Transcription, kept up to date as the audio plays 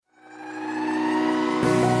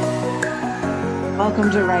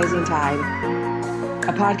Welcome to Rising Tide,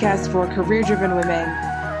 a podcast for career-driven women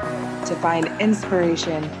to find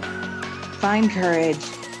inspiration, find courage,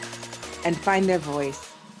 and find their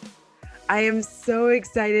voice. I am so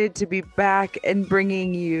excited to be back and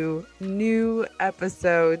bringing you new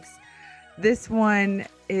episodes. This one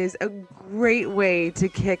is a great way to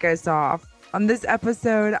kick us off. On this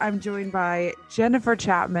episode, I'm joined by Jennifer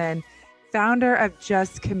Chapman, founder of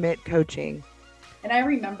Just Commit Coaching. And I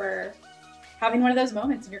remember having one of those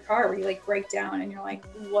moments in your car where you like break down and you're like,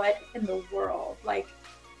 what in the world? Like,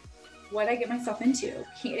 what did I get myself into?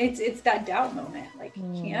 It's that doubt moment. Like,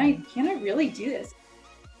 can I really do this?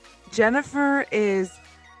 Jennifer is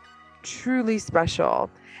truly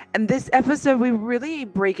special. And this episode, we really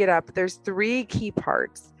break it up. There's three key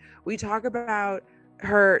parts. We talk about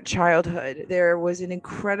her childhood. There was an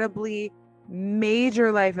incredibly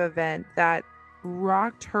major life event that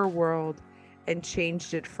rocked her world and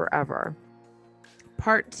changed it forever.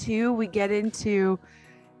 Part 2, we get into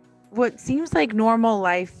what seems like normal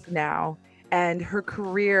life now and her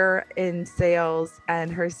career in sales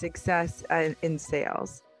and her success in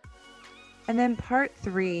sales. And then part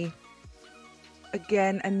 3,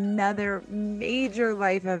 again, another major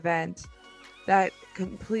life event that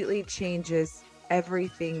completely changes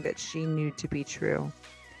everything that she knew to be true.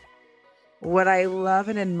 What I love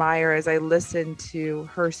and admire as I listen to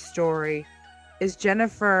her story is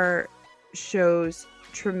Jennifer shows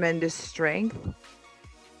tremendous strength.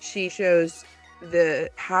 She shows the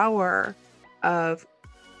power of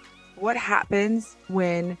what happens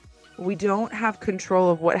when we don't have control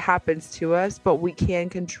of what happens to us, but we can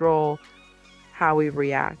control how we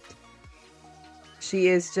react. She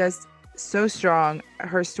is just so strong.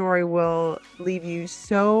 Her story will leave you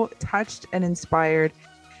so touched and inspired,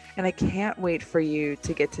 and I can't wait for you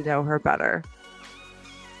to get to know her better.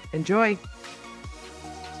 Enjoy.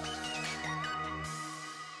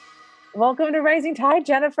 Welcome to Rising Tide,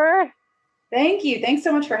 Jennifer. Thank you. Thanks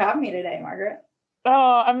so much for having me today, Margaret.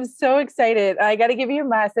 Oh, I'm so excited. I got to give you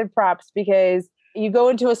massive props because you go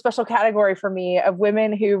into a special category for me of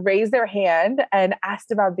women who raised their hand and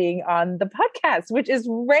asked about being on the podcast, which is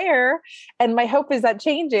rare. And my hope is that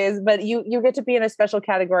changes, but you get to be in a special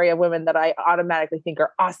category of women that I automatically think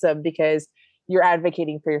are awesome because you're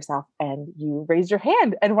advocating for yourself and you raised your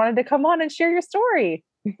hand and wanted to come on and share your story.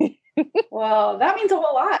 Well, that means a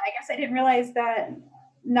whole lot. I guess I didn't realize that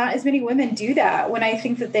not as many women do that when I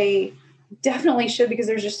think that they definitely should, because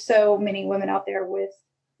there's just so many women out there with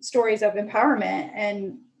stories of empowerment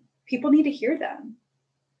and people need to hear them.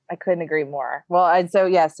 I couldn't agree more. Well, and so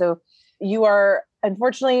you are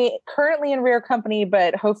unfortunately currently in rare company,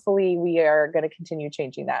 but hopefully we are going to continue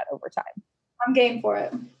changing that over time. I'm game for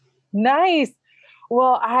it. Nice.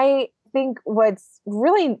 Well, I think what's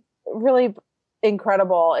really, really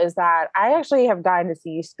incredible is that I actually have gotten to see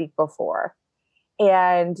you speak before.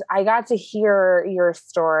 And I got to hear your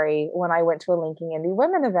story when I went to a Linking Indie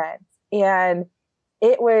Women event. And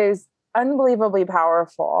it was unbelievably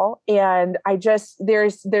powerful. And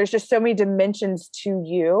there's just so many dimensions to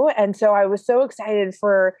you. And so I was so excited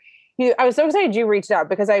for you. I was so excited you reached out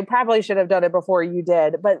because I probably should have done it before you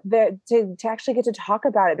did, but to actually get to talk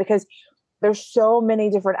about it because there's so many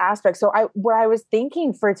different aspects. So what I was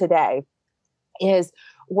thinking for today is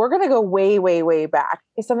we're going to go way, way, way back.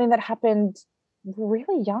 It's something that happened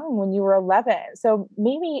really young when you were 11. So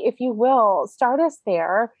maybe if you will start us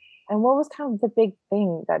there. And what was kind of the big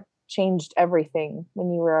thing that changed everything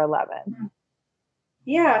when you were 11?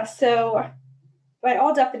 Yeah. So by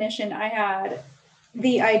all definition, I had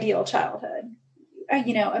the ideal childhood,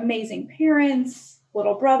 amazing parents,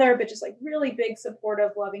 little brother, but just like really big,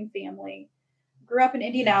 supportive, loving family. Grew up in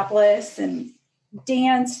Indianapolis and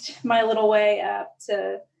danced my little way up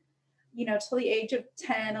to, till the age of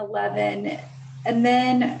 10, 11. And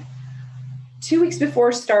then 2 weeks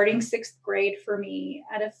before starting 6th grade for me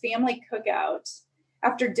at a family cookout,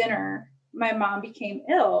 after dinner, my mom became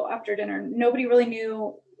ill after dinner. Nobody really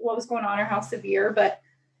knew what was going on or how severe, but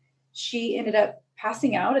she ended up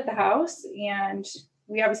passing out at the house. And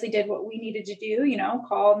we obviously did what we needed to do,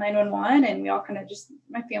 call 911. And we all kind of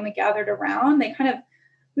my family gathered around. They kind of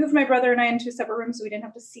moved my brother and I into a separate room, so we didn't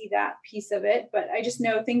have to see that piece of it. But I just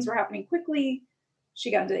know things were happening quickly. She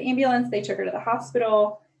got into the ambulance. They took her to the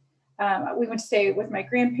hospital. We went to stay with my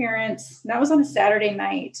grandparents. That was on a Saturday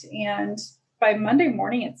night. And by Monday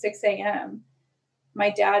morning at 6 a.m., my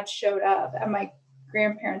dad showed up at my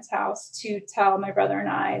grandparents' house to tell my brother and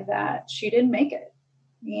I that she didn't make it.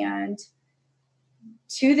 And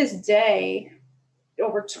to this day,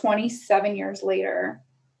 over 27 years later,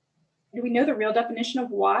 do we know the real definition of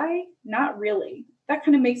why? Not really. That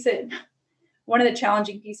kind of makes it one of the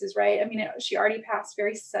challenging pieces, right? I mean, she already passed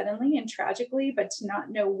very suddenly and tragically, but to not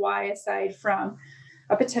know why, aside from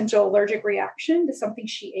a potential allergic reaction to something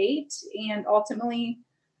she ate, and ultimately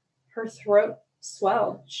her throat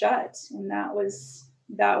swelled shut, and that was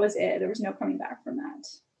it. There was no coming back from that.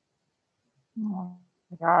 Oh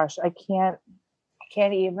my gosh, I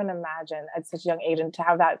can't even imagine at such a young age and to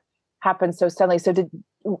have that happen so suddenly. So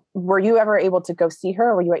were you ever able to go see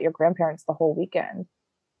her, or were you at your grandparents the whole weekend?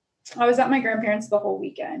 I was at my grandparents the whole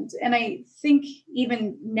weekend, and I think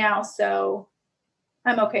even now, so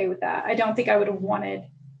I'm okay with that. I don't think I would have wanted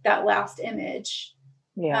that last image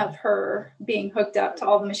of her being hooked up to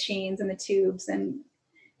all the machines and the tubes and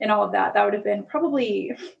all of that. That would have been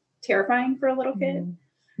probably terrifying for a little kid.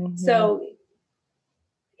 Mm-hmm. So,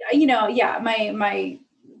 yeah, my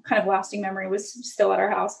kind of lasting memory was still at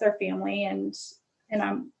our house, their family, and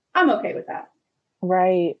I'm okay with that.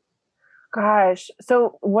 Right. Gosh.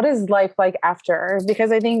 So what is life like after?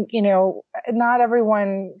 Because I think, not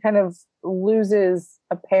everyone kind of loses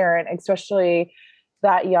a parent, especially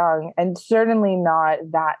that young, and certainly not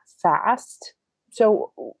that fast.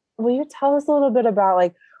 So will you tell us a little bit about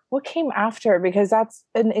like what came after? Because that's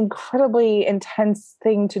an incredibly intense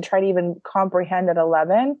thing to try to even comprehend at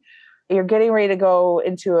 11. You're getting ready to go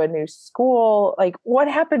into a new school. Like what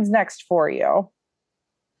happens next for you?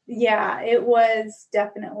 Yeah, it was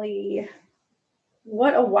definitely,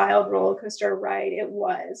 what a wild roller coaster ride it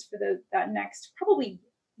was for that next probably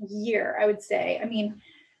year, I would say. I mean,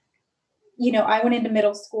 I went into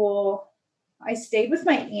middle school. I stayed with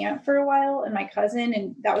my aunt for a while and my cousin,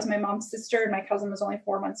 and that was my mom's sister. And my cousin was only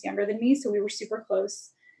 4 months younger than me. So we were super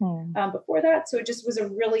close before that. So it just was a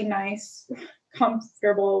really nice,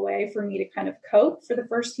 comfortable way for me to kind of cope for the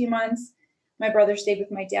first few months. My brother stayed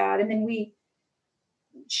with my dad. And then we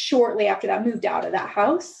shortly after that moved out of that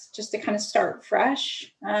house just to kind of start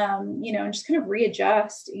fresh, and just kind of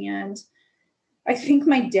readjust. And I think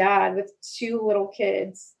my dad, with 2 little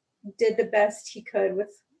kids, did the best he could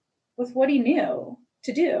with what he knew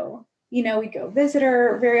to do. We'd go visit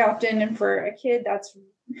her very often. And for a kid, that's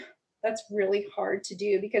really hard to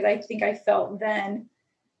do, because I think I felt then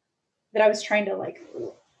that I was trying to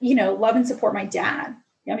love and support my dad.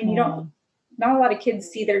 I mean, not a lot of kids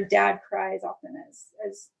see their dad cry as often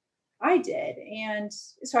as I did. And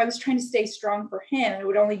so I was trying to stay strong for him. I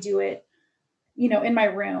would only do it, in my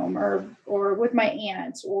room or with my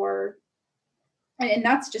aunt, and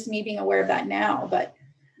that's just me being aware of that now. But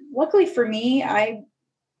luckily for me, I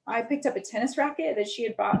picked up a tennis racket that she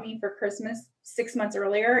had bought me for Christmas 6 months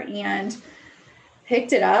earlier, and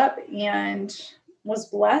picked it up and was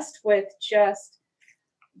blessed with just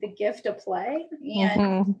the gift of play.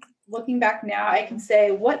 And looking back now, I can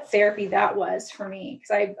say what therapy that was for me,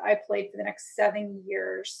 because I played for the next 7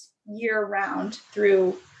 years, year round,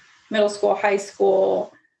 through middle school, high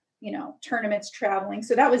school, tournaments, traveling.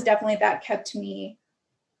 So that kept me,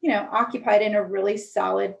 occupied in a really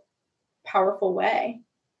solid, powerful way.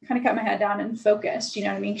 Kind of kept my head down and focused, you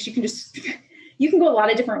know what I mean? Because you can go a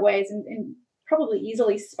lot of different ways and probably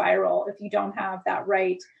easily spiral if you don't have that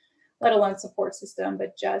right, let alone support system,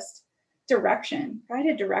 but just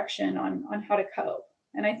guided direction on how to cope.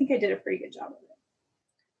 And I think I did a pretty good job of it.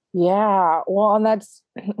 Yeah. Well, and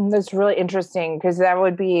that's really interesting, because that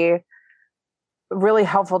would be really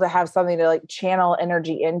helpful to have something to like channel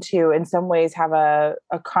energy into, in some ways have a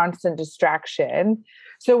constant distraction.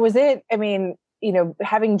 So was it, I mean,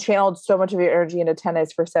 having channeled so much of your energy into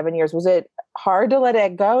tennis for 7 years, was it hard to let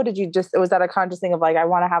it go? Was that a conscious thing of like, I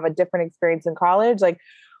want to have a different experience in college? Like,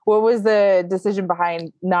 what was the decision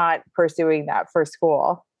behind not pursuing that for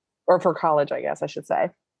school, or for college, I guess I should say?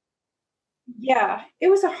 Yeah, it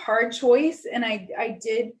was a hard choice. And I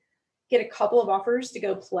did get a couple of offers to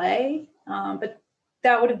go play. But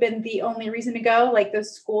that would have been the only reason to go. Like,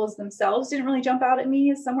 those schools themselves didn't really jump out at me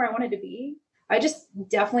as somewhere I wanted to be. I just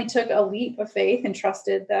definitely took a leap of faith and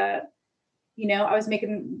trusted that, I was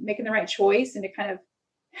making the right choice, and to kind of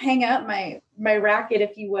hang up my racket,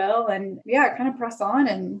 if you will, and kind of press on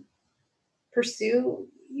and pursue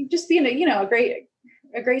just being a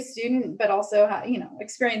great student, but also,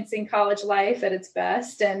 experiencing college life at its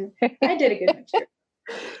best. And I did a good mixture.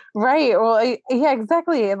 Right. Well, yeah,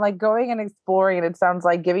 exactly. And like going and exploring, and it sounds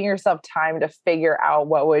like giving yourself time to figure out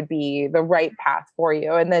what would be the right path for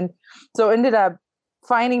you. And then, so ended up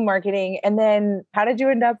finding marketing. And then how did you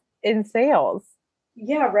end up in sales?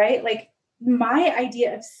 Yeah. Right. Like, my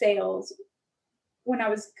idea of sales when I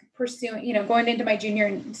was pursuing, going into my junior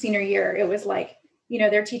and senior year, it was like,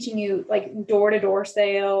 they're teaching you like door-to-door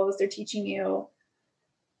sales. They're teaching you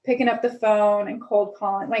picking up the phone and cold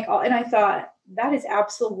calling, like all. And I thought, that is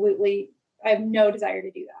absolutely, I have no desire to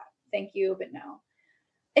do that. thank you, but no.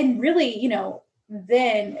 And really,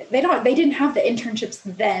 then they didn't have the internships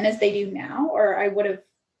then as they do now, or I would have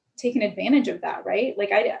taken advantage of that, right?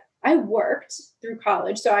 Like I worked through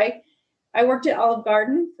college. So I worked at Olive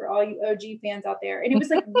Garden, for all you OG fans out there. And it was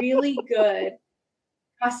like really good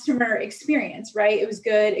customer experience, right? It was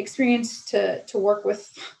good experience to work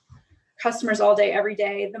with customers all day, every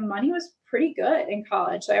day. The money was pretty good in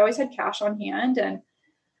college. So I always had cash on hand, and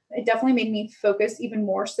it definitely made me focus even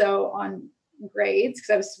more so on grades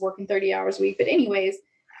because I was working 30 hours a week. But anyways,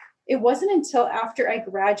 it wasn't until after I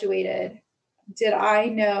graduated did I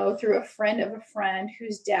know through a friend of a friend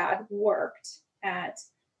whose dad worked at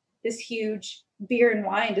this huge beer and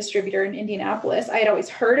wine distributor in Indianapolis. I had always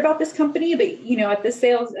heard about this company, but at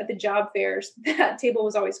the job fairs, that table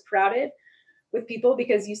was always crowded with people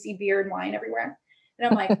because you see beer and wine everywhere. And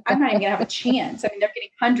I'm like, I'm not even gonna have a chance. I mean, they're getting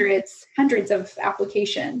hundreds of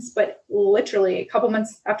applications, but literally a couple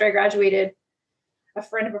months after I graduated, a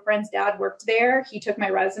friend of a friend's dad worked there. He took my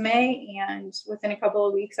resume, and within a couple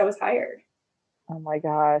of weeks I was hired. Oh my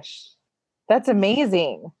gosh. That's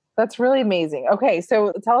amazing. That's really amazing. Okay.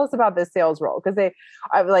 So tell us about this sales role. Cause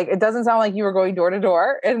it doesn't sound like you were going door to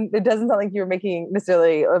door, and it doesn't sound like you were making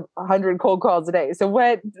necessarily 100 cold calls a day. So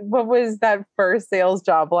what was that first sales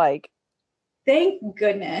job like? Thank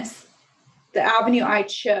goodness the avenue I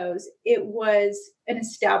chose, it was an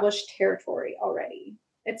established territory already.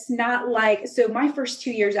 It's not like, so my first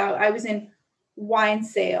 2 years out, I was in wine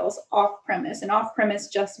sales off premise, and off premise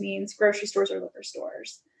just means grocery stores or liquor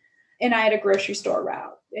stores. And I had a grocery store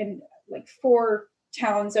route in like 4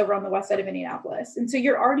 towns over on the west side of Indianapolis. And so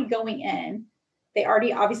you're already going in. They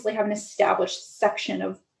already obviously have an established section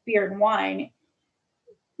of beer and wine.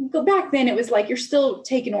 Go back then, it was like you're still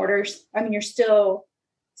taking orders. I mean, you're still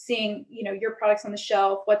seeing, your products on the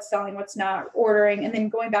shelf, what's selling, what's not, ordering, and then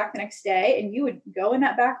going back the next day. And you would go in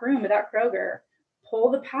that back room with that Kroger, pull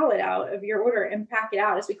the pallet out of your order and pack it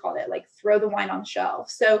out, as we called it, like throw the wine on the shelf.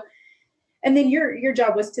 So, and then your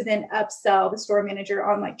job was to then upsell the store manager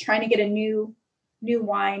on like trying to get a new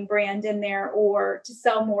wine brand in there, or to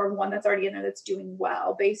sell more of one that's already in there that's doing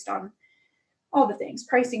well based on all the things,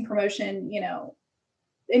 pricing, promotion,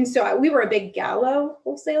 And so we were a big Gallo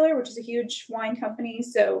wholesaler, which is a huge wine company.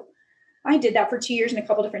 So I did that for 2 years in a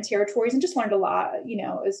couple different territories and just learned a lot,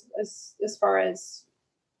 as far as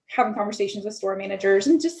having conversations with store managers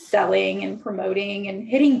and just selling and promoting and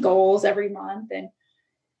hitting goals every month. And,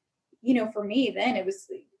 for me, then it was,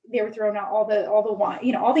 they were throwing out all the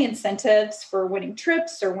wine, all the incentives for winning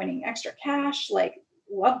trips or winning extra cash, like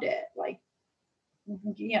loved it. Like,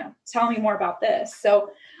 tell me more about this.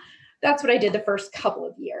 So that's what I did the first couple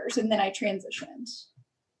of years. And then I transitioned.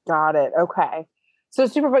 Got it. Okay. So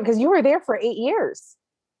super fun, because you were there for 8 years.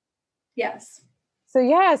 Yes. So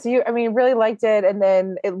you really liked it. And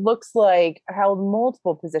then it looks like held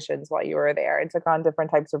multiple positions while you were there and took on different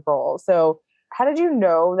types of roles. So how did you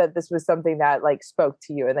know that this was something that like spoke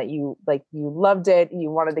to you and that you loved it, you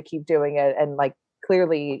wanted to keep doing it, and like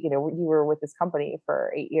clearly, you were with this company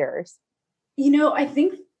for 8 years? I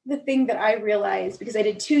think the thing that I realized, because I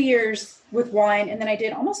did 2 years with wine and then I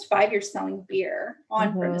did almost 5 years selling beer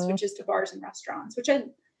on premise, which is to bars and restaurants, which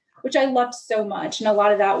I loved so much. And a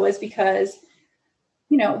lot of that was because,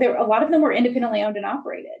 a lot of them were independently owned and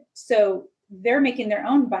operated. So they're making their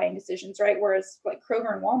own buying decisions, right? Whereas like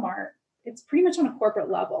Kroger and Walmart, it's pretty much on a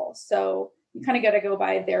corporate level. So you kind of got to go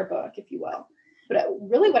by their book, if you will. But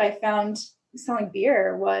really what I found selling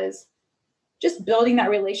beer was just building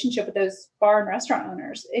that relationship with those bar and restaurant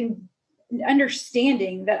owners and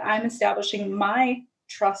understanding that I'm establishing my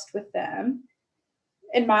trust with them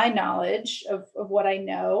and my knowledge of what I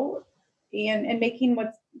know, and making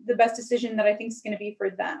what's the best decision that I think is going to be for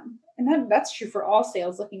them. And that's true for all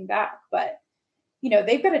sales looking back, but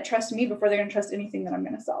they've got to trust me before they're going to trust anything that I'm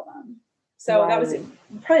going to sell them. So That was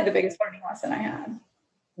probably the biggest learning lesson I had.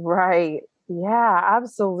 Right. Yeah,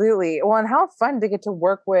 absolutely. Well, and how fun to get to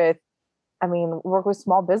work with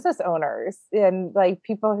small business owners and like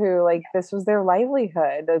people who like this was their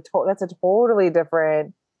livelihood. That's a totally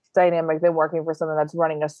different dynamic than working for someone that's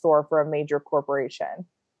running a store for a major corporation.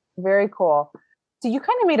 Very cool. So you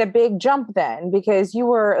kind of made a big jump then, because you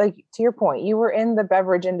were, like, to your point, you were in the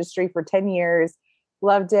beverage industry for 10 years,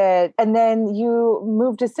 loved it. And then you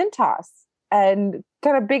moved to Cintas and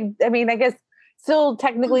kind of big, I guess still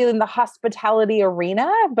technically in the hospitality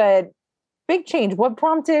arena, but big change. What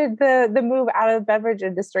prompted the move out of the beverage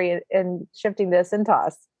industry and shifting to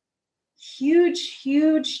Cintas?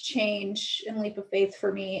 Huge change and leap of faith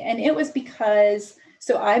for me. And it was because,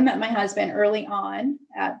 so I met my husband early on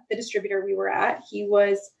at the distributor we were at. I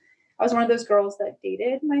was one of those girls that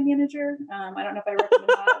dated my manager. I don't know if I recommend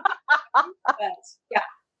that.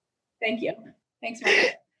 Thank you. Thanks,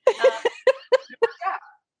 Margaret.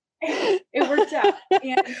 It worked out.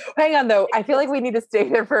 And hang on though. I feel like we need to stay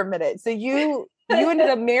there for a minute. So you ended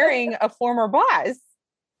up marrying a former boss.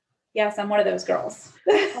 Yes, I'm one of those girls.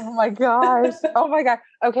 Oh my gosh. Oh my God.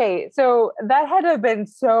 Okay. So that had to have been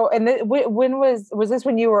so, and when was this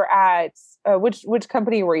when you were at, which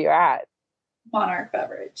company were you at? Monarch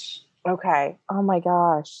Beverage. Okay. Oh my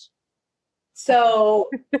gosh. So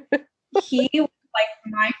he was like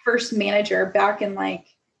my first manager back in like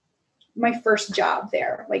my first job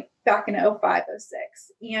there, like back in 05,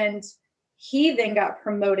 06. And he then got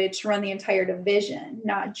promoted to run the entire division,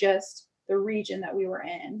 not just the region that we were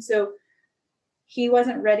in. So he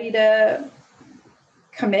wasn't ready to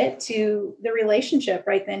commit to the relationship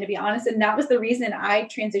right then, to be honest. And that was the reason I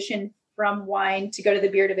transitioned from wine to go to the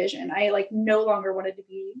beer division. I like no longer wanted to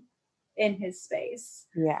be in his space.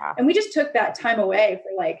 Yeah. And we just took that time away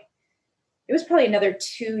for like, it was probably another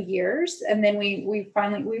 2 years. And then we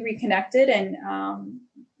reconnected, and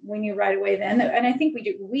we knew right away then. And I think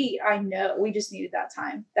I know we just needed that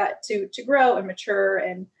time to grow and mature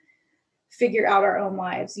and figure out our own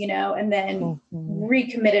lives, and then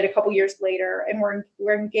recommitted a couple years later, and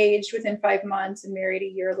we're engaged within 5 months and married a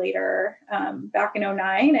year later, back in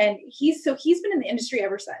 2009. And he's been in the industry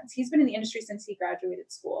ever since. He's been in the industry since he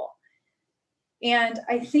graduated school. And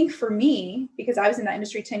I think for me, because I was in that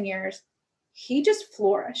industry 10 years, he just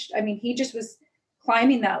flourished. I mean, he just was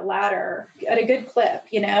climbing that ladder at a good clip,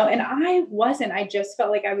 and I wasn't. I just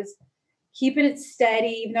felt like I was keeping it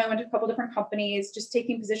steady, even though I went to a couple different companies, just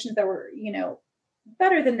taking positions that were,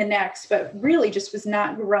 better than the next, but really just was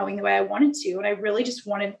not growing the way I wanted to. And I really just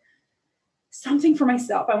wanted something for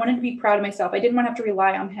myself. I wanted to be proud of myself. I didn't want to have to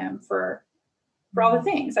rely on him for all the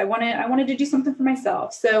things. I wanted to do something for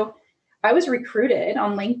myself. So I was recruited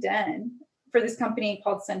on LinkedIn for this company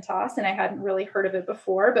called Cintas, and I hadn't really heard of it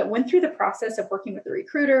before, but went through the process of working with the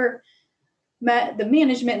recruiter, met the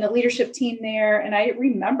management and the leadership team there. And I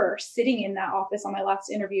remember sitting in that office on my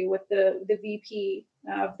last interview with the VP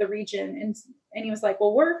of the region. And he was like,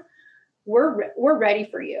 well, we're ready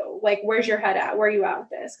for you. Like, where's your head at? Where are you at with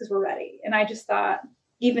this? Because we're ready. And I just thought,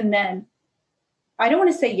 even then, I don't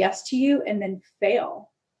want to say yes to you and then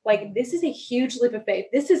fail. Like, this is a huge leap of faith.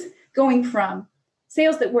 This is going from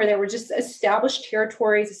sales where there were just established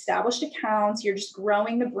territories, established accounts. You're just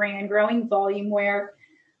growing the brand, growing volume, where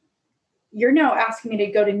you're now asking me to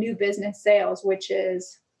go to new business sales, which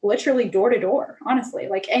is literally door to door. Honestly,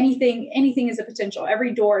 like anything is a potential.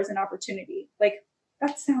 Every door is an opportunity. Like,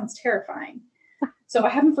 that sounds terrifying. So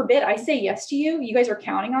heaven forbid I say yes to you. You guys are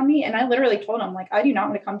counting on me. And I literally told him, like, I do not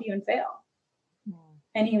want to come to you and fail.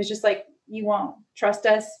 And he was just like, you won't. Trust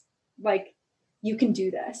us. Like, you can do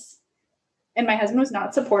this. And my husband was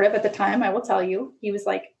not supportive at the time. I will tell you, he was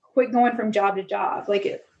like, quit going from job to job.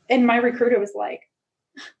 And my recruiter was like,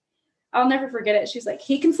 I'll never forget it. She's like,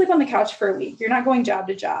 he can sleep on the couch for a week. You're not going job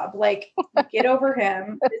to job. Like, get over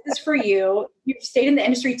him. This is for you. You've stayed in the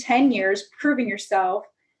industry 10 years, proving yourself,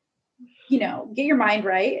 get your mind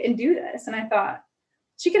right and do this. And I thought,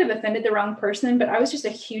 she could have offended the wrong person, but I was just a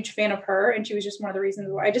huge fan of her. And she was just one of the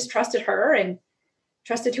reasons why I just trusted her and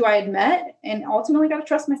trusted who I had met, and ultimately got to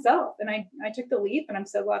trust myself. And I took the leap, and I'm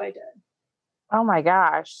so glad I did. Oh my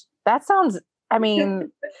gosh. That sounds, I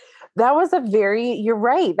mean, you're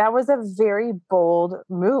right. That was a very bold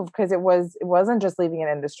move, because it wasn't just leaving an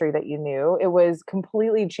industry that you knew. It was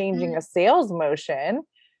completely changing a sales motion,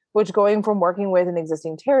 which going from working with an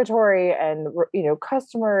existing territory and,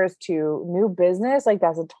 customers to new business, like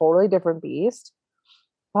that's a totally different beast.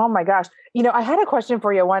 Oh my gosh. I had a question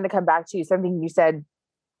for you. I wanted to come back to you. Something you said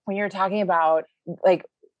when you were talking about like,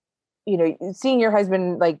 seeing your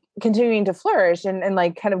husband like continuing to flourish and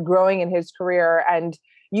like kind of growing in his career, and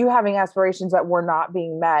you having aspirations that were not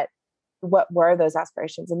being met. What were those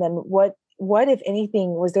aspirations? And then what, if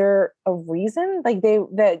anything, was there a reason like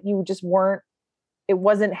that you just weren't, it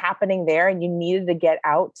wasn't happening there and you needed to get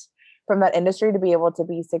out from that industry to be able to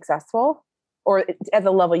be successful, or at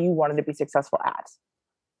the level you wanted to be successful at?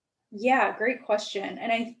 Yeah, great question.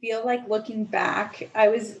 And I feel like looking back,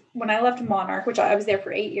 when I left Monarch, which I was there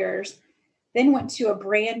for 8 years, then went to a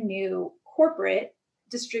brand new corporate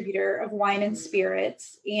distributor of wine and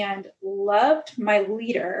spirits, and loved my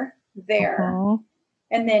leader there.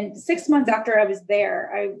 And then 6 months after I was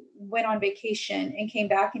there, I went on vacation and came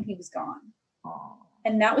back, and he was gone.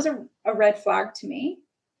 And that was a red flag to me,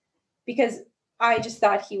 because I just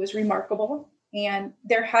thought he was remarkable. And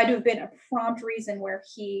there had to have been a prompt reason where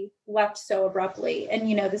he left so abruptly. And,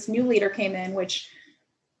 this new leader came in, which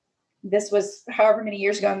this was however many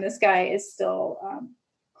years ago, and this guy is still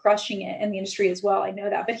crushing it in the industry as well. I know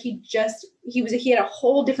that, but he had a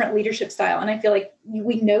whole different leadership style. And I feel like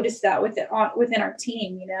we noticed that within our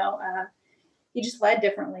team, he just led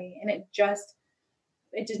differently, and it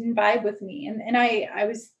didn't vibe with me. And I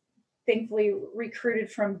was thankfully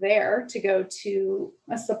recruited from there to go to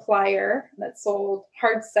a supplier that sold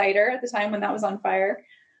hard cider at the time when that was on fire.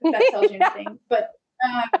 If that tells you anything. But,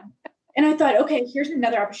 and I thought, okay, here's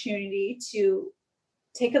another opportunity to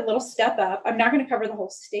take a little step up. I'm not going to cover the whole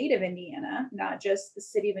state of Indiana, not just the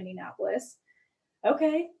city of Indianapolis.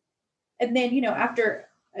 Okay. And then, after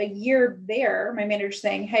a year there, my manager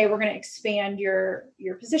saying, hey, we're going to expand your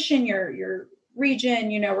position, your region,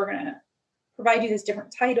 we're going to provide you this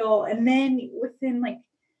different title. And then within like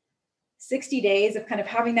 60 days of kind of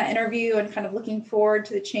having that interview and kind of looking forward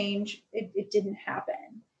to the change, it didn't happen.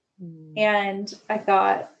 And I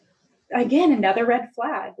thought, again, another red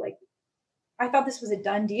flag. Like, I thought this was a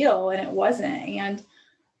done deal, and it wasn't. And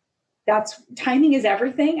timing is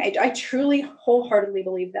everything. I truly wholeheartedly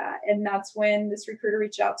believe that. And that's when this recruiter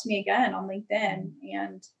reached out to me again on LinkedIn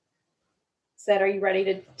and said, are you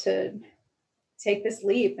ready to take this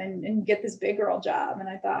leap and get this big girl job? And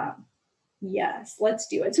I thought, yes, let's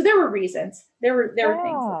do it. So there were reasons. There were things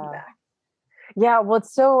looking back. Yeah. Well,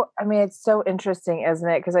 it's so interesting, isn't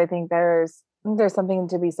it? Because I think there's something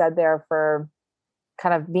to be said there for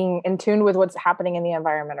kind of being in tune with what's happening in the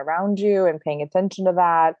environment around you and paying attention to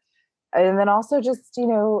that. And then also just,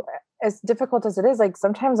 as difficult as it is, like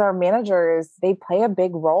sometimes our managers, they play a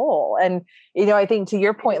big role. And, I think to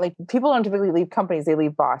your point, like people don't typically leave companies, they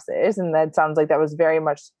leave bosses. And that sounds like that was very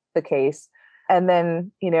much the case. And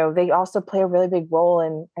then, they also play a really big role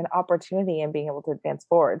in an opportunity and being able to advance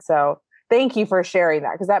forward. So thank you for sharing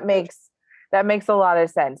that, because that makes a lot of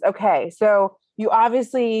sense. Okay. So you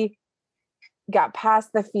obviously got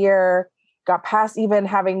past the fear, got past even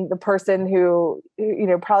having the person who,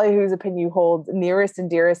 probably whose opinion you hold nearest and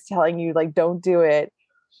dearest telling you like, don't do it.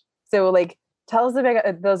 So like, tell us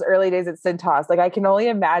about those early days at Cintas. Like, I can only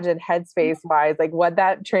imagine headspace wise, like what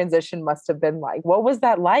that transition must have been like. What was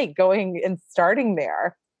that like going and starting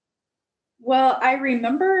there? Well, I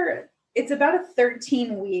remember it's about a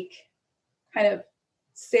 13-week kind of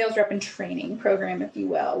sales rep and training program, if you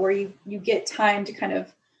will, where you get time to kind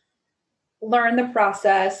of learn the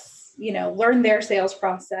process, learn their sales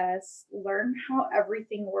process, learn how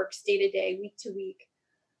everything works day to day, week to week,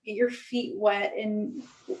 get your feet wet in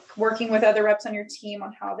working with other reps on your team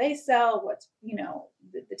on how they sell, what's,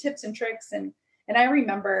 the tips and tricks. And I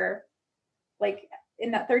remember like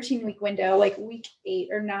in that 13-week window, like week 8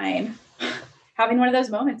 or 9, having one of those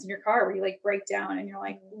moments in your car where you like break down and you're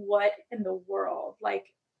like, what in the world? Like,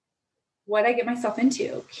 what I get myself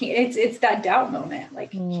into? It's that doubt moment.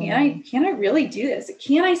 Like, can I really do this?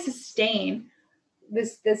 Can I sustain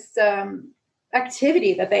this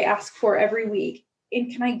activity that they ask for every week?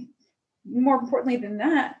 And can I, more importantly than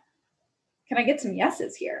that, can I get some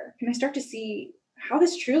yeses here? Can I start to see how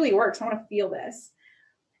this truly works? I want to feel this.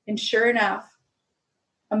 And sure enough,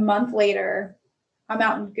 a month later, I'm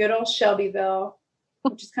out in good old Shelbyville,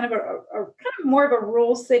 which is kind of more of a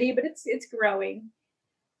rural city, but it's growing.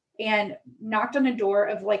 And knocked on a door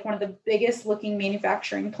of like one of the biggest looking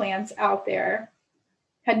manufacturing plants out there.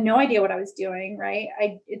 Had no idea what I was doing, right?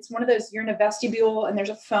 It's one of those, you're in a vestibule and there's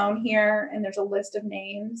a phone here and there's a list of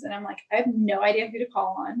names. And I'm like, I have no idea who to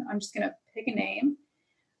call on. I'm just going to pick a name.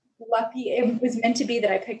 Lucky, it was meant to be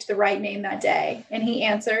that I picked the right name that day. And he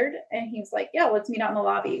answered and he was like, yeah, let's meet out in the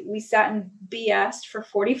lobby. We sat and BS'd for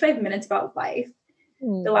 45 minutes about life.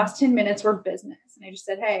 The last 10 minutes were business. And I just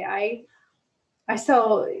said, hey, I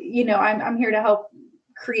sell, I'm here to help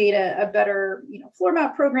create a better, floor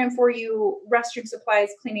mat program for you, restroom supplies,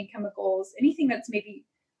 cleaning chemicals, anything that's maybe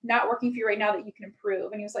not working for you right now that you can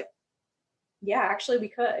improve. And he was like, yeah, actually we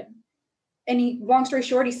could. And long story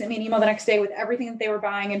short, he sent me an email the next day with everything that they were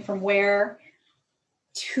buying and from where.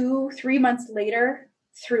 2-3 months later,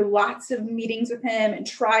 through lots of meetings with him and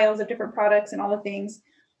trials of different products and all the things,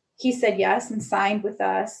 he said yes and signed with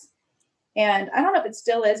us. And I don't know if it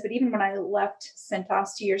still is, but even when I left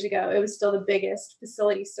Cintas 2 years ago, it was still the biggest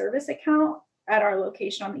facility service account at our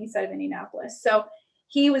location on the east side of Indianapolis. So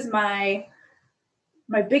he was my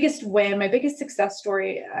biggest win, my biggest success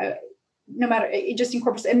story. No matter, it just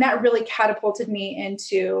incorporates, and that really catapulted me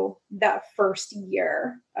into that first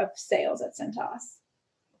year of sales at Cintas.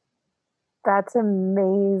 That's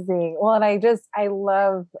amazing. Well, and I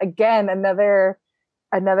love, again, another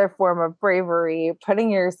form of bravery,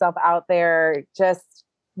 putting yourself out there, just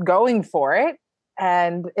going for it.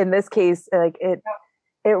 And in this case, like it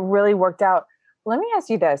really worked out. let me ask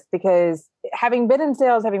you this, because having been in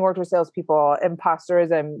sales, having worked with salespeople,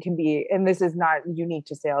 imposterism can be, and this is not unique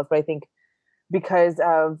to sales, but I think because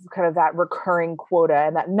of kind of that recurring quota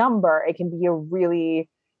and that number, it can be a really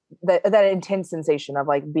that intense sensation of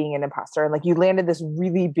like being an imposter, and like you landed this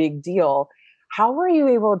really big deal. How were you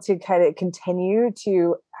able to kind of continue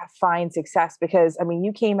to find success? Because I mean,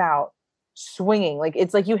 you came out swinging, like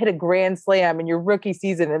it's like you hit a grand slam in your rookie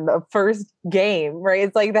season in the first game, right?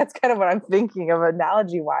 It's like that's kind of what I'm thinking of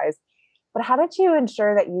analogy wise. But how did you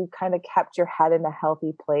ensure that you kind of kept your head in a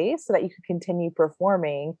healthy place so that you could continue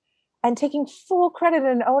performing and taking full credit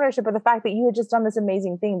and ownership of the fact that you had just done this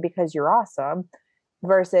amazing thing because you're awesome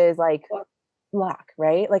versus like luck,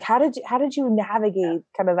 right? Like how did you navigate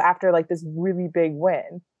kind of after like this really big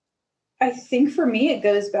win? I think for me, it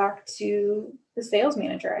goes back to the sales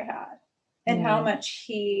manager I had and how much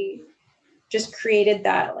he just created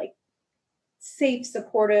that like safe,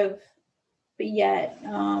 supportive, but yet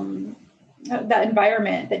that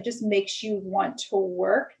environment that just makes you want to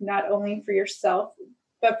work not only for yourself,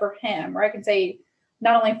 but for him, or I can say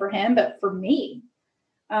not only for him, but for me.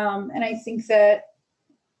 And I think that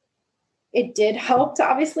it did help to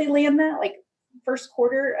obviously land that like first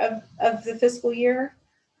quarter of the fiscal year.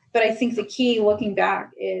 But I think the key looking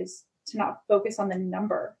back is to not focus on the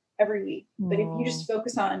number every week. But if you just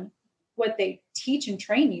focus on what they teach and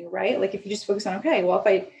train you, right? Like if you just focus on, okay, well,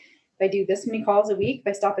 if I do this many calls a week, if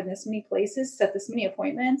I stop in this many places, set this many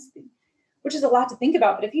appointments, which is a lot to think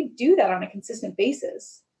about. But if you do that on a consistent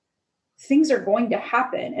basis, things are going to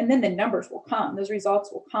happen. And then the numbers will come, those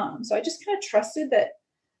results will come. So I just kind of trusted that,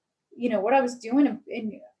 you know, what I was doing,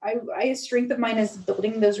 and a strength of mine is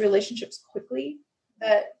building those relationships quickly,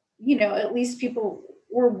 that, you know, at least people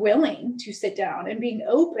were willing to sit down and being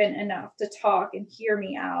open enough to talk and hear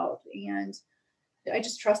me out. And I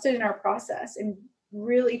just trusted in our process and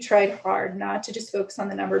really tried hard not to just focus on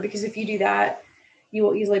the number, because if you do that, you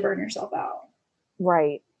will easily burn yourself out.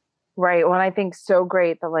 Right. Right. Well, I think so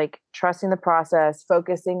great that like trusting the process,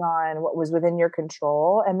 focusing on what was within your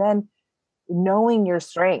control, and then knowing your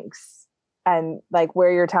strengths and like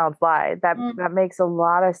where your talents lie. That makes a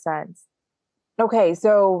lot of sense. Okay.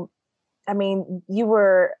 So, I mean, you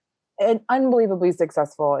were unbelievably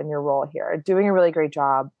successful in your role here, doing a really great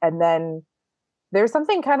job. And then there's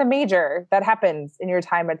something kind of major that happens in your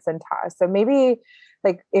time at Cintas. So maybe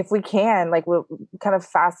like, if we can, like we'll kind of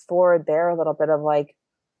fast forward there a little bit of like,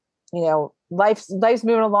 you know, life's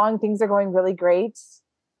moving along. Things are going really great.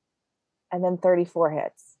 And then 34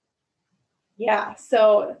 hits. Yeah.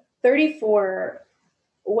 So 34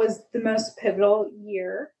 was the most pivotal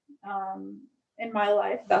year in my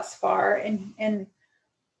life thus far. And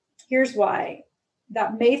here's why.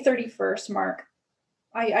 That May 31st mark,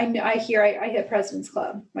 I hit President's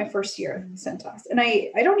Club my first year at Cintas. And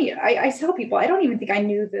I tell people, I don't even think I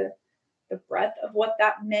knew the breadth of what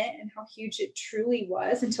that meant and how huge it truly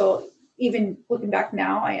was until even looking back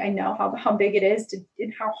now. I know how big it is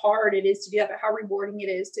and how hard it is to do that, but how rewarding it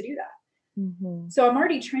is to do that. Mm-hmm. So I'm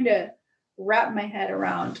already trying to wrap my head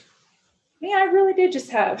around, man, I really did just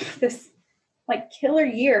have this like killer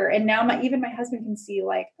year. And now even my husband can see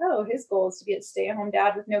like, oh, his goal is to be a stay-at-home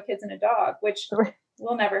dad with no kids and a dog, which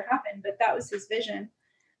will never happen, but that was his vision.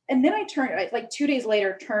 And then I like 2 days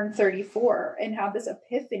later, turned 34 and had this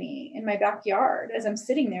epiphany in my backyard as I'm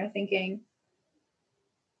sitting there thinking,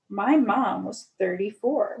 my mom was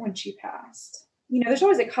 34 when she passed. You know, there's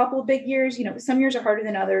always a couple of big years, you know, some years are harder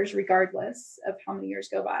than others, regardless of how many years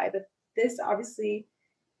go by. But this obviously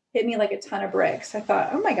hit me like a ton of bricks. I thought,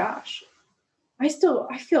 oh my gosh, I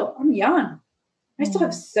feel I'm young. I still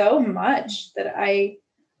have so much that I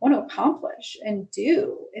want to accomplish and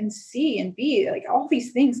do and see and be. Like all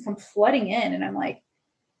these things come flooding in. And I'm like,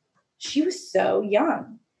 she was so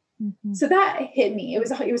young. Mm-hmm. So that hit me. It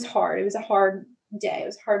was hard. It was a hard day. It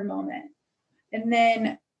was a hard moment. And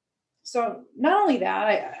then, so not only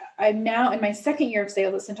that, I'm now in my second year of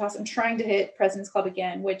sales at Cintas. I'm trying to hit President's Club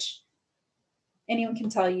again, which anyone can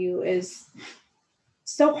tell you is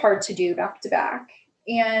so hard to do back to back.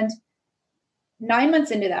 And 9 months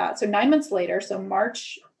into that, so 9 months later, so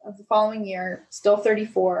March of the following year, still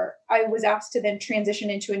 34, I was asked to then transition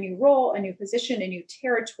into a new role, a new position, a new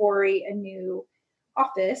territory, a new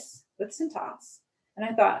office with Cintas. And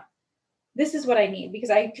I thought, this is what I need, because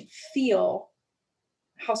I could feel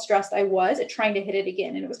how stressed I was at trying to hit it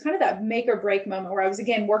again. And it was kind of that make or break moment where I was,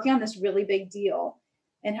 again, working on this really big deal.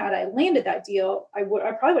 And had I landed that deal, I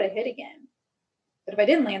probably would have hit again. But if I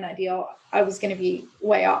didn't land that deal, I was going to be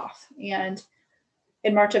way off. And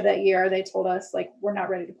in March of that year, they told us, like, we're not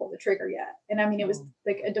ready to pull the trigger yet. And I mean, it was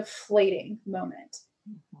like a deflating moment.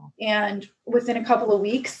 And within a couple of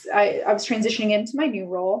weeks, I was transitioning into my new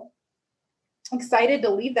role, excited to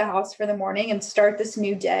leave the house for the morning and start this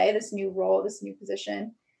new day, this new role, this new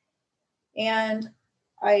position. And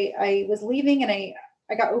I was leaving and I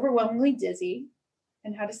got overwhelmingly dizzy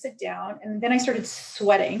and had to sit down. And then I started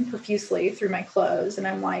sweating profusely through my clothes. And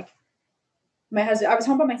I'm like, my husband, I was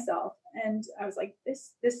home by myself and I was like,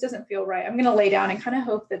 this doesn't feel right. I'm going to lay down and kind of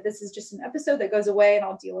hope that this is just an episode that goes away and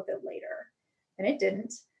I'll deal with it later. And it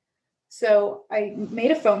didn't. So I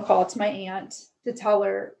made a phone call to my aunt to tell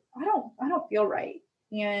her, I don't feel right.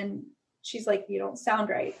 And she's like, you don't sound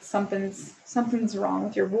right. Something's wrong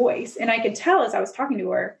with your voice. And I could tell as I was talking to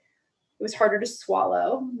her, it was harder to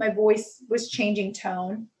swallow. My voice was changing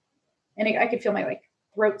tone and I could feel my like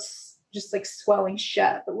throat's just like swelling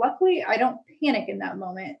shut. But luckily I don't panic in that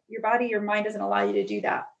moment. Your body, your mind doesn't allow you to do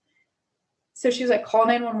that. So she was like, call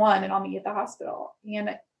 911 and I'll meet you at the hospital.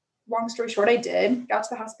 And long story short, I did. Got to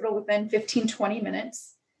the hospital within 15, 20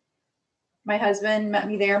 minutes. My husband met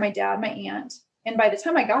me there, my dad, my aunt. And by the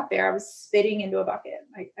time I got there, I was spitting into a bucket.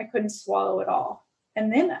 I couldn't swallow at all.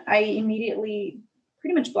 And then I immediately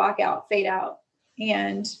pretty much black out, fade out.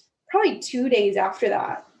 And probably 2 days after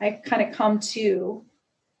that, I kind of come to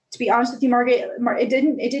be honest with you, Margaret, it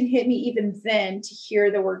didn't hit me even then to hear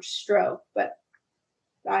the word stroke, but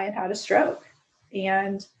I had a stroke.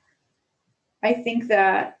 And I think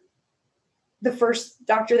that the first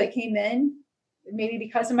doctor that came in, maybe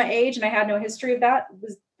because of my age and I had no history of that,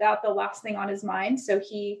 was that the last thing on his mind. So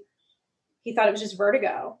he thought it was just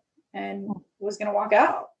vertigo and was going to walk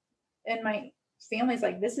out. And my family's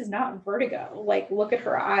like, this is not vertigo. Like, look at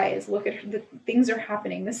her eyes, look at her, the things are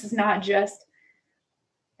happening. This is not just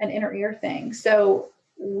an inner ear thing. So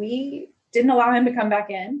we didn't allow him to come back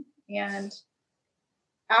in. And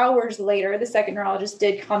hours later, the second neurologist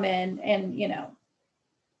did come in and,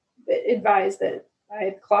 advised that I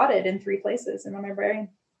had clotted in 3 places in my brain.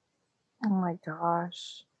 Oh my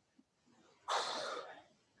gosh.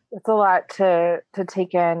 It's a lot to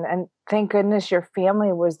take in. And thank goodness your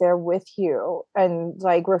family was there with you and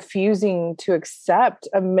like refusing to accept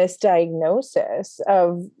a misdiagnosis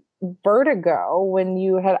of vertigo when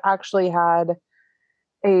you had actually had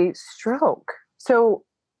a stroke. So,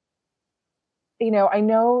 I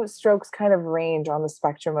know strokes kind of range on the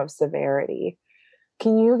spectrum of severity.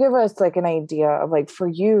 Can you give us like an idea of like for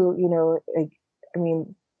you,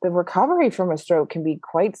 the recovery from a stroke can be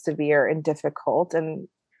quite severe and difficult. And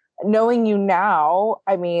knowing you now,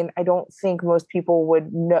 I don't think most people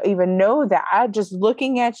would even know that just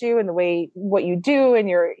looking at you and the way what you do and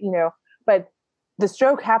your, but the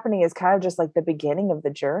stroke happening is kind of just like the beginning of the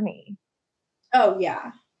journey. Oh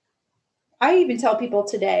yeah. I even tell people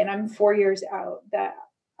today, and I'm 4 years out, that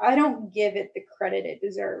I don't give it the credit it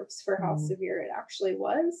deserves for how severe it actually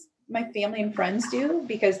was. My family and friends do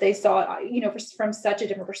because they saw it, from such a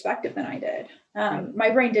different perspective than I did. My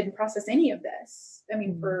brain didn't process any of this.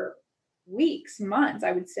 For weeks, months,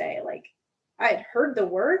 I would say, like I had heard the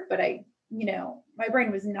word, but my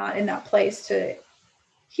brain was not in that place to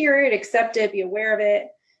hear it, accept it, be aware of it.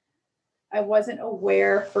 I wasn't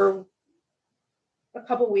aware for a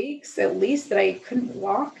couple weeks, at least, that I couldn't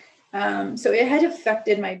walk. So it had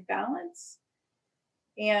affected my balance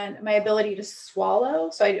and my ability to swallow.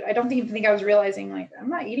 So I don't even think I was realizing like I'm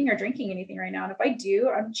not eating or drinking anything right now. And if I do,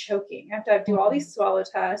 I'm choking. I have to do all these swallow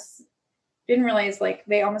tests. Didn't realize like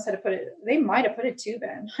they almost had to they might have put a tube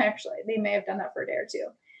in. Actually, they may have done that for a day or two.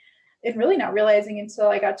 And really not realizing until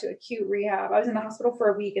I got to acute rehab. I was in the hospital for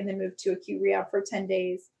a week and then moved to acute rehab for 10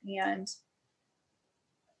 days and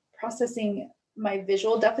processing my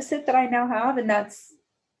visual deficit that I now have. And that's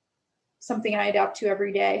something I adapt to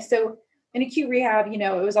every day. So in acute rehab,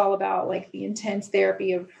 it was all about like the intense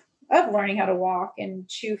therapy of learning how to walk and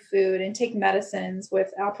chew food and take medicines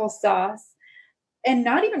with applesauce and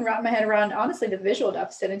not even wrap my head around, honestly, the visual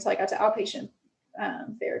deficit until I got to outpatient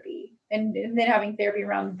therapy and then having therapy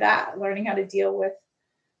around that, learning how to deal with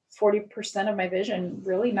 40% of my vision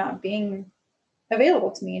really not being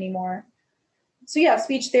available to me anymore. So yeah,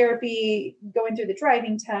 speech therapy, going through the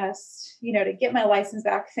driving test, to get my license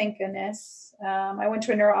back, thank goodness. I went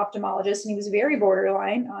to a neuro-ophthalmologist and he was very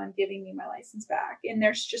borderline on giving me my license back. And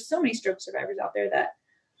there's just so many stroke survivors out there that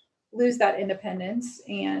lose that independence.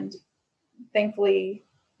 And thankfully,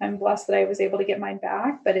 I'm blessed that I was able to get mine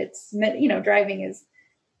back. But it's, driving is,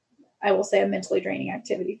 I will say, a mentally draining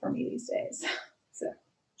activity for me these days. So.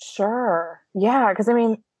 Sure. Yeah. Because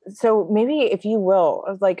so maybe if you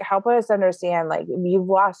will, like help us understand, like you've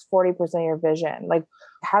lost 40% of your vision. Like,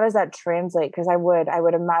 how does that translate? Because I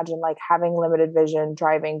would imagine like having limited vision,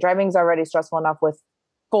 driving's already stressful enough with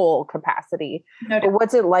full capacity. No But doubt.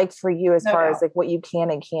 what's it like for you as No far doubt. as like what you can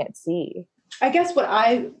and can't see? I guess what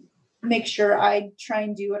I make sure I try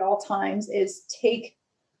and do at all times is take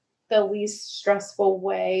the least stressful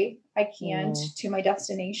way I can to my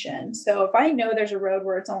destination. So if I know there's a road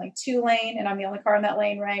where it's only 2-lane and I'm the only car in that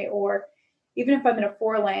lane, right? Or even if I'm in a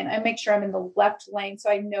 4-lane, I make sure I'm in the left lane so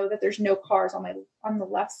I know that there's no cars on the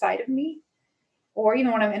left side of me. Or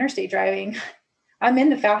even when I'm interstate driving, I'm in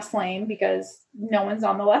the fast lane because no one's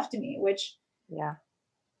on the left of me, which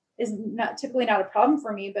is not typically not a problem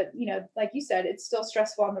for me. But, like you said, it's still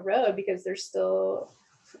stressful on the road because there's still,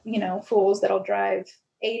 fools that'll drive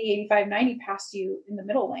 80, 85, 90 past you in the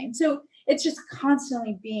middle lane. So it's just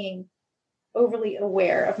constantly being overly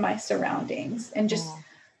aware of my surroundings and just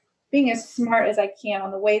being as smart as I can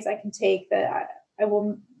on the ways I can take that I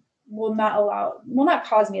will not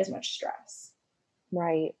cause me as much stress.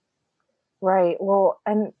 Right. Right. Well,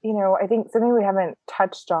 and I think something we haven't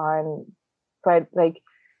touched on, but like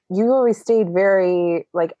you always stayed very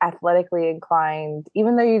like athletically inclined,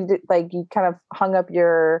 even though you did, like you kind of hung up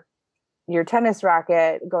your tennis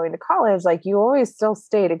racket going to college, like you always still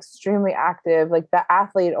stayed extremely active. Like the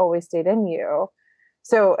athlete always stayed in you.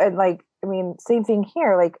 So, and like, I mean, same thing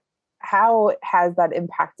here, like how has that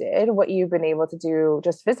impacted what you've been able to do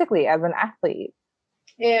just physically as an athlete?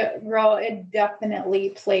 It definitely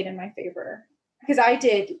played in my favor because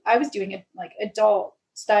I was doing like adult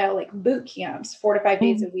style, like boot camps 4 to 5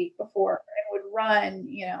 days a week before, and would run,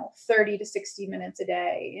 30 to 60 minutes a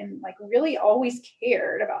day, and like really always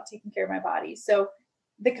cared about taking care of my body. So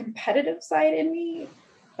the competitive side in me,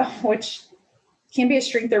 which can be a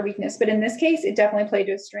strength or weakness, but in this case, it definitely played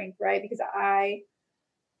to a strength, right? Because I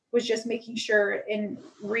was just making sure in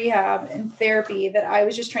rehab and therapy that I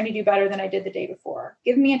was just trying to do better than I did the day before.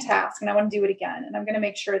 Give me a task and I want to do it again. And I'm going to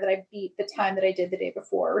make sure that I beat the time that I did the day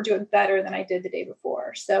before or do it better than I did the day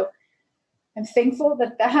before. So I'm thankful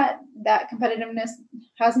that competitiveness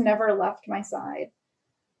has never left my side.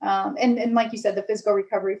 And like you said, the physical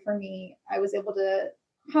recovery for me, I was able to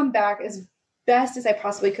come back as best as I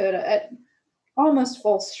possibly could at almost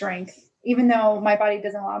full strength, even though my body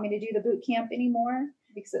doesn't allow me to do the boot camp anymore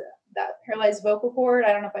because of that paralyzed vocal cord.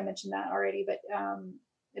 I don't know if I mentioned that already, but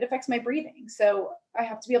it affects my breathing. So I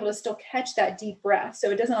have to be able to still catch that deep breath.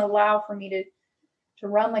 So it doesn't allow for me to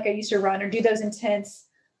run like I used to run or do those intense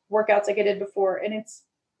workouts like I did before. And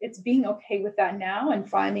it's being okay with that now and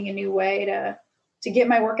finding a new way to get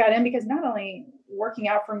my workout in, because not only working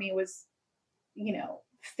out for me was,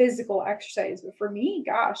 physical exercise, but for me,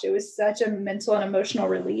 gosh, it was such a mental and emotional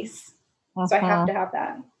release. So I have to have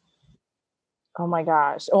that. Oh my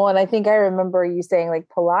gosh. Well, and I think I remember you saying like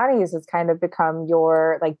Pilates has kind of become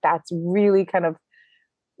your, like, that's really kind of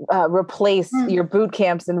replaced your boot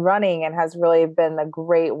camps and running and has really been a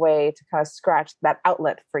great way to kind of scratch that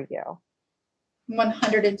outlet for you.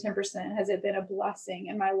 110% has it been a blessing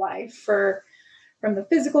in my life from the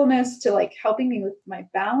physicalness to like helping me with my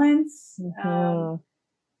balance.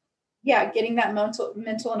 Getting that mental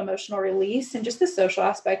and emotional release, and just the social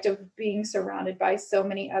aspect of being surrounded by so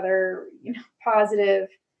many other, positive,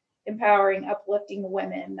 empowering, uplifting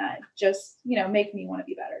women that just, make me want to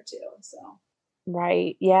be better too. So.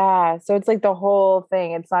 Right. Yeah. So it's like the whole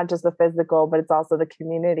thing. It's not just the physical, but it's also the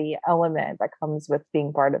community element that comes with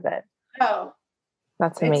being part of it. Oh,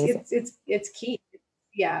 that's amazing. It's key.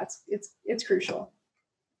 Yeah. It's crucial.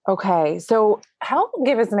 Okay. So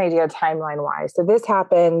give us an idea timeline wise. So this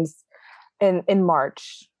happens in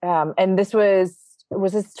March. And this was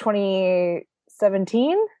this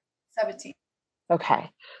 2017? 17. Okay.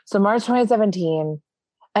 So March 2017.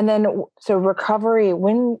 And then, so recovery,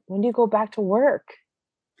 when do you go back to work?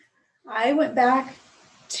 I went back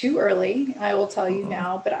too early, I will tell you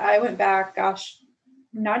now, but I went back,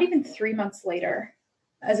 not even 3 months later,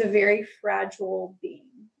 as a very fragile being,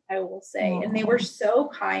 I will say. And they were so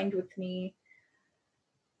kind with me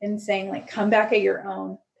in saying, like, come back at your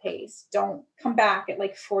own pace. Don't come back at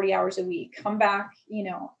like 40 hours a week. Come back,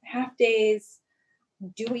 half days.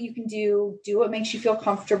 Do what you can do what makes you feel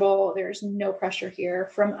comfortable. There's no pressure here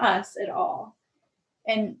from us at all.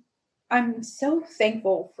 And I'm so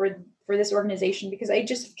thankful for this organization, because I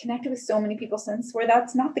just connected with so many people since where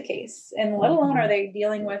that's not the case. And let alone are they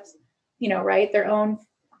dealing with, their own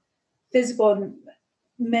physical and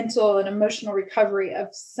mental and emotional recovery of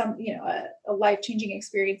some, a life-changing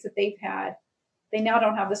experience that they've had. They now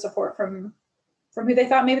don't have the support from who they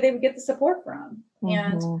thought maybe they would get the support from.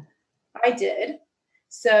 And I did.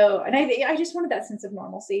 So, and I just wanted that sense of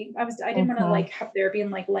normalcy. I didn't want to like have therapy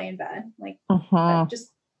and like lay in bed. Like that's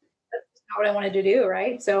not what I wanted to do.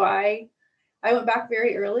 Right. So I went back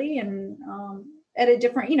very early, and at a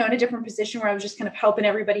different, in a different position where I was just kind of helping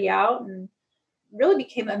everybody out and really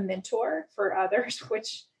became a mentor for others,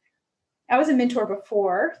 which I was a mentor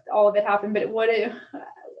before all of it happened, but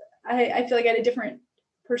I feel like I had a different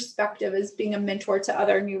perspective as being a mentor to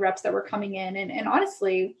other new reps that were coming in. And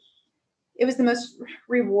honestly, it was the most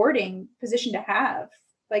rewarding position to have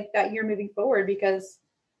like that year moving forward, because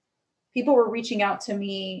people were reaching out to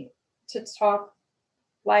me to talk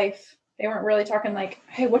life. They weren't really talking like,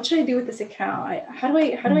 hey, what should I do with this account? How do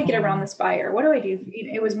I get around this buyer? What do I do?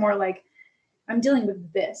 It was more like, I'm dealing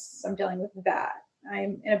with this. I'm dealing with that.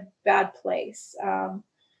 I'm in a bad place.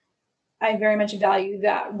 I very much value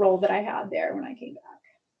that role that I had there when I came back.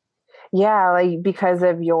 Yeah, like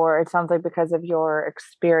it sounds like because of your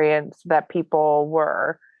experience that people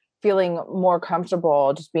were feeling more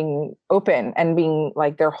comfortable just being open and being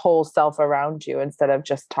like their whole self around you instead of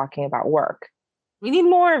just talking about work. We need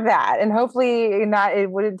more of that. And hopefully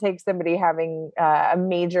it wouldn't take somebody having a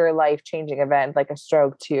major life-changing event like a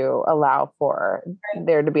stroke to allow for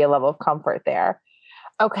there to be a level of comfort there.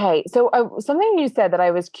 Okay. So something you said that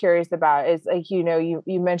I was curious about is like, you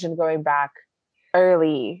mentioned going back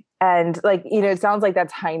early and like, it sounds like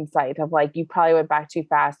that's hindsight of like, you probably went back too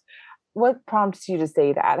fast. What prompts you to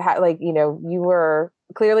say that? You were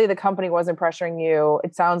clearly the company wasn't pressuring you.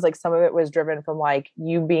 It sounds like some of it was driven from like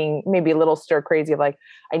you being maybe a little stir crazy of like,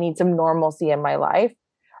 I need some normalcy in my life.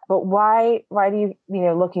 But why do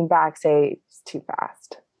you, looking back say it's too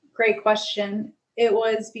fast? Great question. It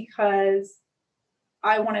was because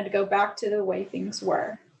I wanted to go back to the way things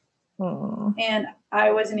were. And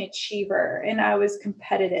I was an achiever and I was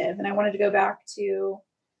competitive and I wanted to go back to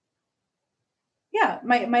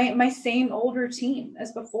my same old routine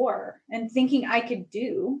as before, and thinking I could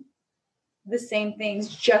do the same things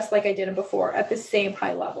just like I did them before at the same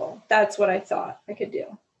high level. That's what I thought I could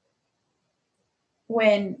do.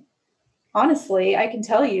 When honestly, I can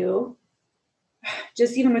tell you,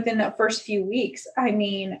 just even within that first few weeks, I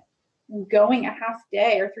mean, going a half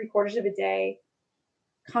day or 3/4 of a day,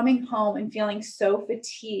 coming home and feeling so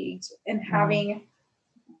fatigued and having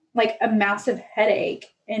like a massive headache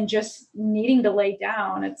and just needing to lay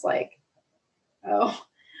down. It's like, oh,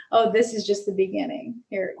 this is just the beginning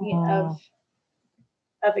here of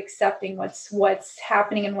accepting what's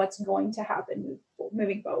happening and what's going to happen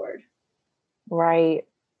moving forward. Right.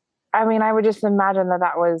 I mean, I would just imagine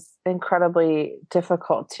that was incredibly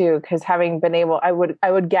difficult too, because having been able, I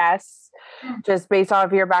would guess, just based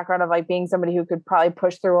off your background of like being somebody who could probably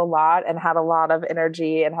push through a lot and had a lot of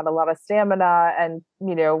energy and had a lot of stamina and,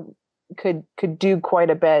 could do quite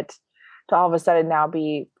a bit, to all of a sudden now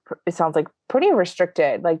be, it sounds like pretty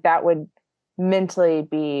restricted. Like that would mentally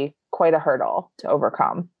be quite a hurdle to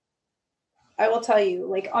overcome. I will tell you,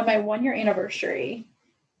 like on my 1-year anniversary,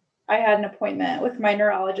 I had an appointment with my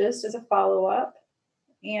neurologist as a follow-up,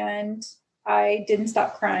 and I didn't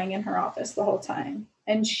stop crying in her office the whole time.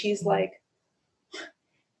 And she's like,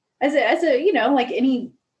 as a, like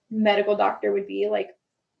any medical doctor would be like,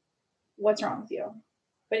 what's wrong with you?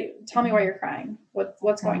 But tell me why you're crying.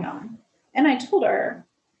 What's going on? And I told her,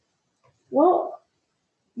 well,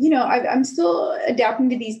 I'm still adapting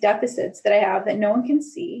to these deficits that I have that no one can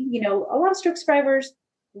see. A lot of stroke survivors,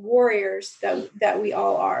 warriors that we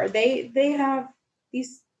all are, they have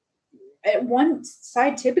these, at one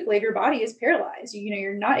side typically of your body is paralyzed.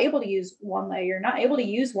 You're not able to use one leg, you're not able to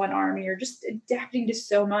use one arm, and you're just adapting to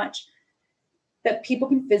so much that people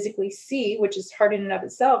can physically see, which is hard in and of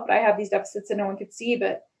itself. But I have these deficits that no one could see.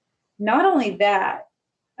 But not only that,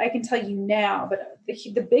 I can tell you now, but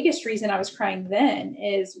the biggest reason I was crying then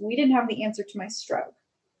is we didn't have the answer to my stroke.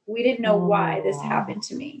 We didn't know why this happened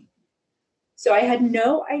to me. So I had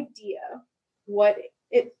no idea what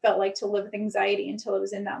it felt like to live with anxiety until it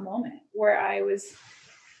was in that moment where I was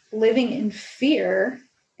living in fear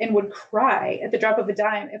and would cry at the drop of a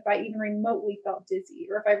dime if I even remotely felt dizzy,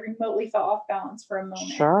 or if I remotely felt off balance for a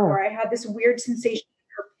moment, or I had this weird sensation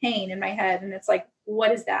or pain in my head. And it's like,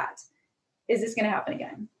 what is that? Is this going to happen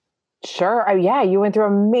again? Sure. Yeah. You went through a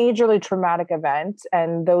majorly traumatic event,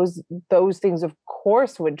 and those things of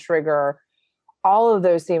course would trigger all of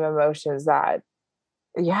those same emotions that,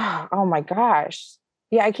 yeah. Oh my gosh.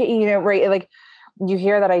 Yeah. I can't, right. Like you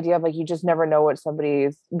hear that idea of like, you just never know what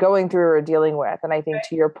somebody's going through or dealing with. And I think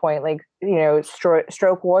to your point, like,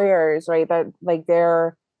 stroke warriors, right. That like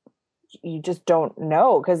you just don't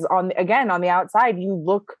know. Cause on the outside, you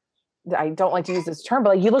look, I don't like to use this term,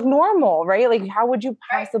 but like you look normal, right? Like how would you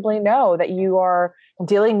possibly know that you are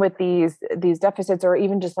dealing with these deficits, or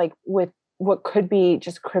even just like with what could be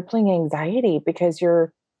just crippling anxiety because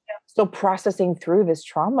you're still processing through this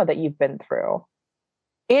trauma that you've been through.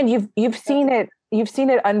 And you've seen it you've seen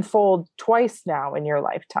it unfold twice now in your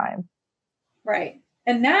lifetime. Right.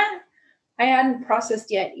 And that I hadn't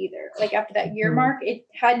processed yet either. Like after that year mark, it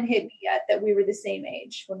hadn't hit me yet that we were the same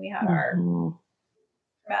age when we had our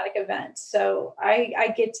traumatic event. So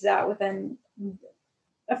I get to that within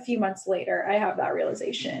a few months later. I have that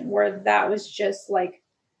realization where that was just like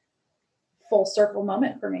full circle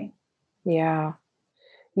moment for me. Yeah.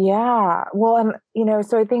 Yeah. Well, and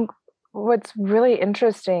so I think what's really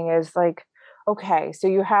interesting is like, okay, so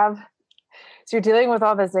you're dealing with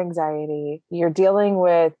all this anxiety, you're dealing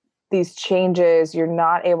with these changes, you're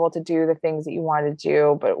not able to do the things that you want to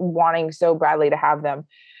do, but wanting so badly to have them.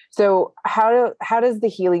 So how does the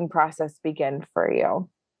healing process begin for you?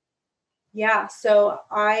 Yeah. So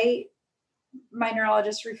my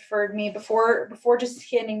neurologist referred me before just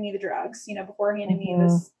handing me the drugs, before handing me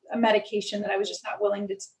a medication that I was just not willing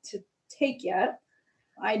to take yet.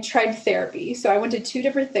 I tried therapy. So I went to 2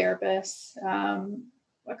 different therapists,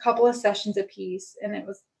 a couple of sessions apiece, and it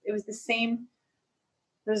was the same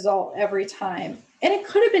result every time. And it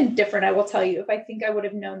could have been different, I will tell you, if I think I would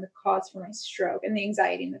have known the cause for my stroke and the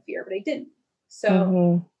anxiety and the fear, but I didn't.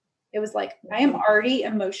 So it was like, I am already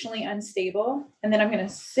emotionally unstable. And then I'm going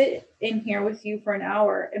to sit in here with you for an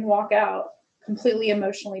hour and walk out completely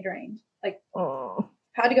emotionally drained. Like,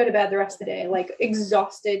 had to go to bed the rest of the day, like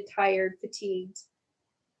exhausted, tired, fatigued.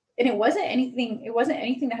 And it wasn't anything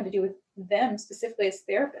that had to do with them specifically as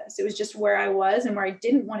therapists. It was just where I was and where I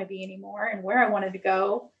didn't want to be anymore and where I wanted to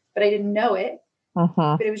go, but I didn't know it.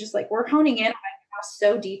 But it was just like, we're honing in on my past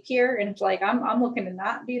so deep here. And it's like, I'm looking to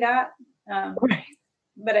not do that. Right.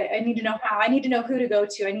 But I need to know how. I need to know who to go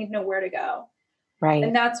to. I need to know where to go. Right.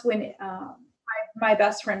 And that's when my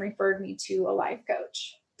best friend referred me to a life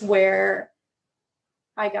coach where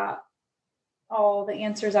I got all the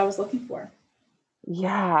answers I was looking for.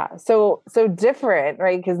 Yeah. So different,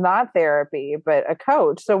 right? Because not therapy, but a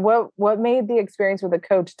coach. So what made the experience with a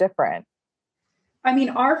coach different? I mean,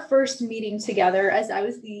 our first meeting together, as I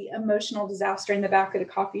was the emotional disaster in the back of the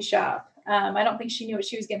coffee shop, I don't think she knew what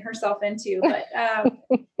she was getting herself into, but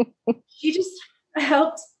she just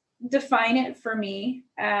helped define it for me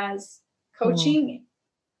as coaching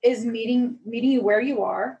is meeting you where you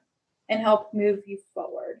are and help move you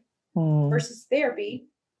forward versus therapy.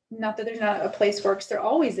 Not that there's not a place for it, because there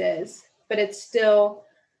always is, but it's still,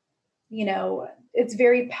 it's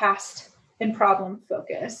very past and problem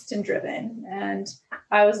focused and driven. And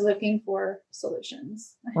I was looking for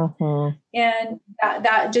solutions, and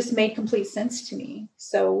that just made complete sense to me.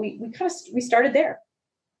 So we started there.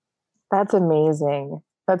 That's amazing.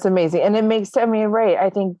 That's amazing. And it makes, right. I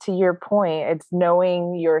think to your point, it's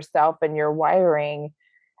knowing yourself and your wiring,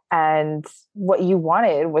 and what you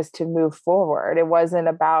wanted was to move forward. It wasn't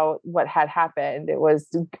about what had happened. It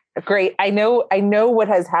was great. I know what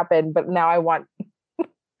has happened, but now I want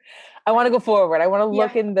to go forward. I want to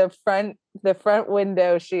look in the front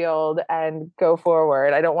window shield and go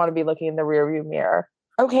forward. I don't want to be looking in the rearview mirror.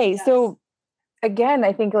 Okay. Yes. So again,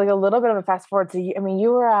 I think like a little bit of a fast forward. So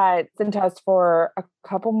you were at Cintas for a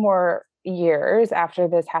couple more years after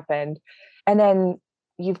this happened. And then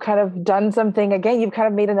you've kind of done something again. You've kind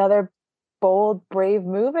of made another bold, brave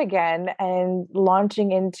move again and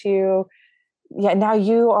launching into, now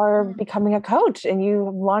you are becoming a coach and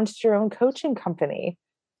you launched your own coaching company.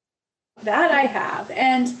 That I have.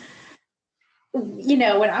 And,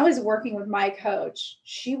 when I was working with my coach,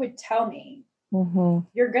 she would tell me,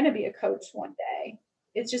 you're going to be a coach one day.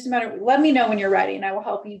 It's just a matter of, let me know when you're ready and I will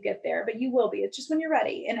help you get there, but you will be. It's just when you're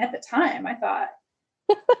ready. And at the time I thought,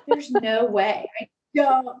 there's no way.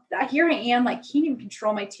 Here I am, like, can't even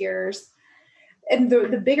control my tears. And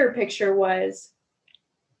the bigger picture was,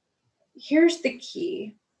 here's the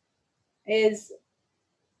key, is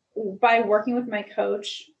by working with my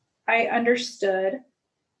coach, I understood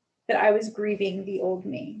that I was grieving the old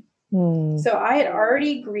me. So I had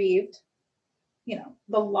already grieved,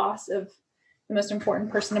 the loss of the most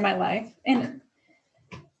important person in my life. And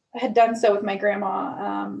I had done so with my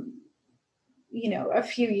grandma, a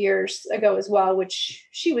few years ago as well, which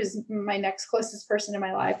she was my next closest person in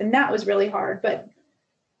my life. And that was really hard. But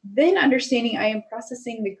then understanding I am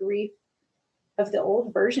processing the grief of the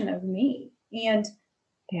old version of me. And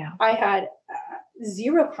I had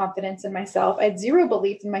zero confidence in myself. I had zero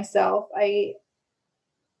belief in myself.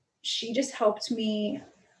 She just helped me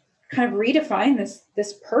kind of redefine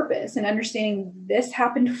this purpose and understanding this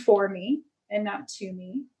happened for me and not to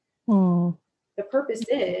me. My purpose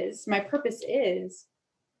is, my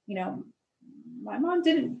mom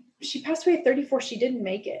she passed away at 34. She didn't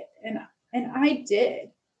make it. And I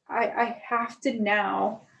did. I have to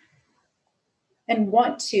now and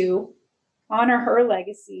want to honor her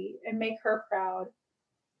legacy and make her proud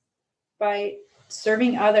by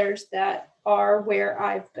serving others that are where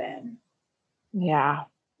I've been. Yeah.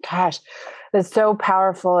 Gosh, that's so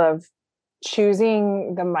powerful of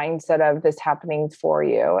choosing the mindset of this happening for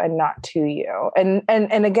you and not to you.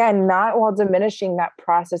 And again, not while diminishing that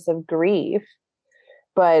process of grief,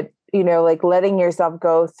 but like letting yourself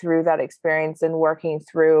go through that experience and working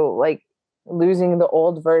through like losing the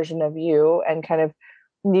old version of you and kind of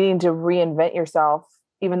needing to reinvent yourself,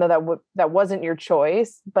 even though that wasn't your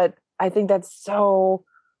choice. But I think that's so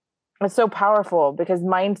powerful because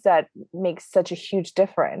mindset makes such a huge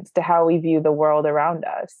difference to how we view the world around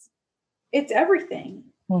us. It's everything.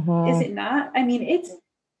 Mm-hmm. Is it not? I mean, it's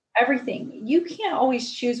everything. You can't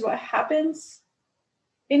always choose what happens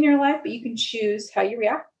in your life, but you can choose how you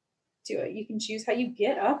react to it. You can choose how you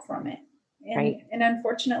get up from it. And, right. And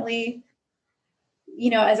unfortunately,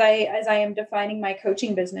 as I am defining my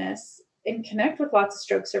coaching business and connect with lots of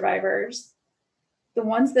stroke survivors, the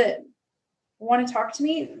ones that want to talk to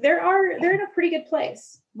me, they're in a pretty good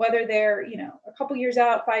place, whether they're, a couple years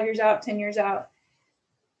out, 5 years out, 10 years out.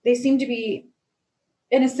 They seem to be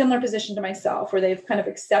in a similar position to myself where they've kind of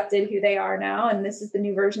accepted who they are now. And this is the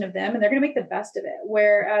new version of them and they're going to make the best of it.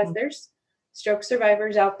 Whereas there's stroke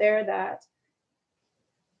survivors out there that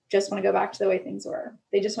just want to go back to the way things were.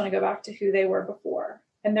 They just want to go back to who they were before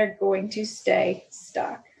and they're going to stay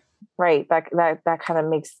stuck. Right. That kind of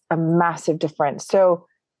makes a massive difference. So,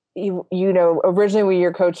 originally when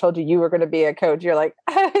your coach told you were going to be a coach, you're like,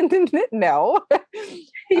 no.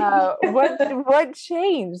 What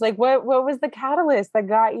changed? Like, what was the catalyst that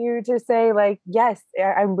got you to say like, yes,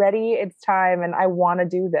 I'm ready. It's time. And I want to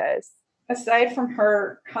do this. Aside from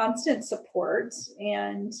her constant support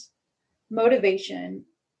and motivation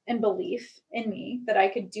and belief in me that I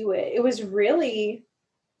could do it, it was really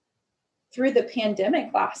through the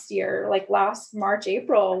pandemic last year, like last March,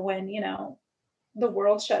 April, when, the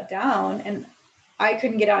world shut down and I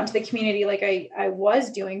couldn't get out into the community like I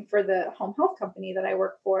was doing for the home health company that I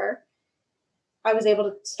work for. I was able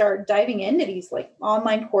to start diving into these like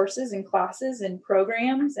online courses and classes and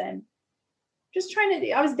programs and just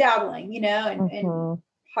I was dabbling, and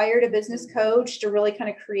hired a business coach to really kind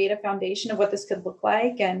of create a foundation of what this could look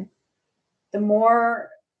like. And the more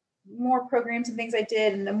programs and things I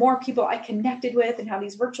did and the more people I connected with and have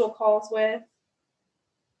these virtual calls with,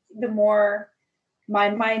 the more my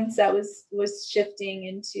mindset was shifting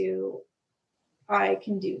into, I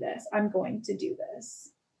can do this. I'm going to do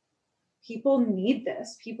this. People need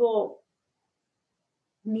this. People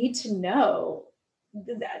need to know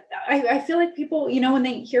that. I feel like people, when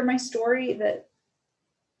they hear my story, that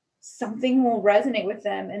something will resonate with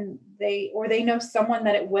them and they know someone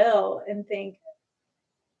that it will and think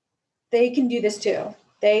they can do this too.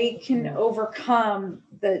 They can overcome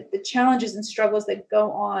the challenges and struggles that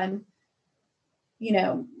go on,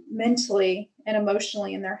 mentally and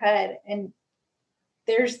emotionally in their head. And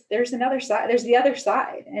there's another side, there's the other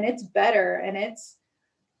side, and it's better and it's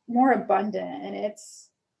more abundant and it's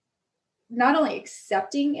not only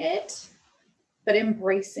accepting it, but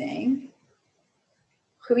embracing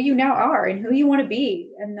who you now are and who you want to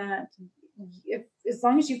be. And that as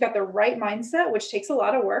long as you've got the right mindset, which takes a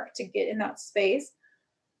lot of work to get in that space,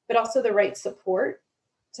 but also the right support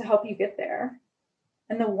to help you get there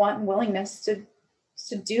and the want and willingness to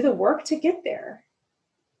do the work to get there.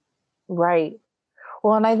 Right.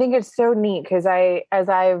 Well, and I think it's so neat because as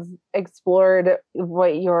I've explored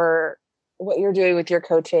what you're doing with your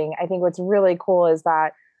coaching, I think what's really cool is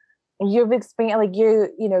that you've expanded, like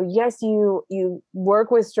yes, you work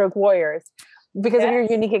with stroke warriors because of your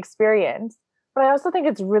unique experience, but I also think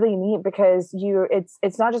it's really neat because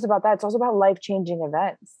it's not just about that. It's also about life-changing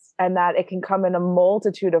events and that it can come in a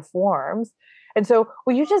multitude of forms. And so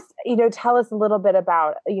will you just, tell us a little bit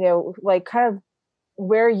about, like kind of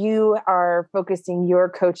where you are focusing your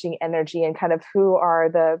coaching energy and kind of who are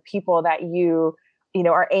the people that you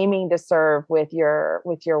are aiming to serve with your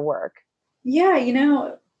work? Yeah.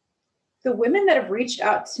 The women that have reached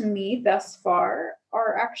out to me thus far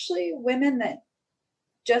are actually women that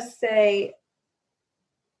just say,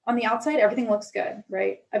 on the outside, everything looks good,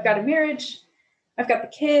 right? I've got a marriage, I've got the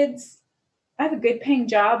kids, I have a good paying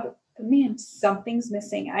job, but man, something's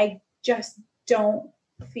missing. I just don't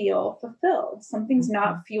feel fulfilled. Something's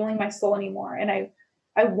not fueling my soul anymore. And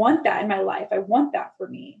I want that in my life. I want that for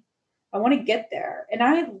me. I want to get there. And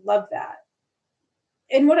I love that.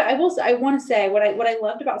 And what I want to say, what I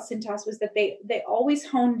loved about Cintas was that they always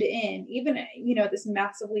honed in, even, this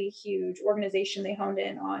massively huge organization, they honed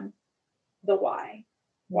in on the why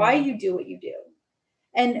you do what you do.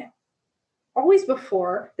 And always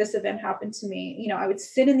before this event happened to me, you know, I would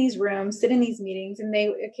sit in these rooms, sit in these meetings, and they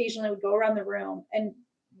occasionally would go around the room and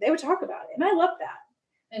they would talk about it. And I loved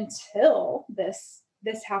that until this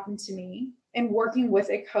happened to me, and working with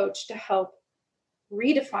a coach to help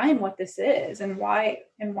redefine what this is and why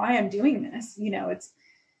I'm doing this. You know,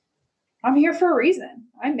 I'm here for a reason.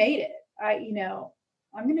 I made it.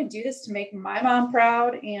 I'm going to do this to make my mom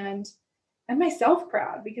proud and myself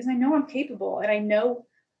proud, because I know I'm capable and I know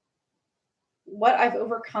what I've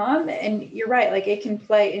overcome. And you're right, like it can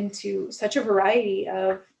play into such a variety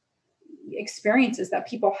of experiences that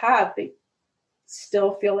people have, but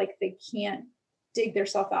still feel like they can't dig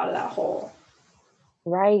themselves out of that hole.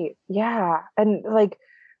 Right. Yeah. And like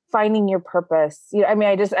finding your purpose. You know, I mean,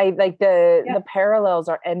 I like the parallels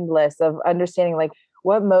are endless of understanding like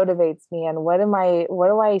what motivates me and what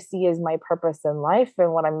do I see as my purpose in life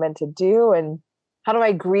and what I'm meant to do, and how do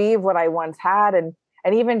I grieve what I once had, and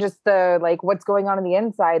even just the like what's going on in the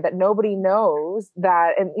inside that nobody knows,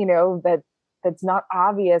 that, and you know, that's not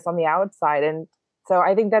obvious on the outside. And so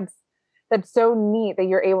I think that's so neat that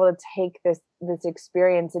you're able to take this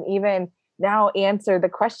experience and even now answer the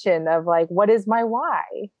question of like, what is my why?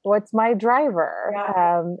 What's my driver?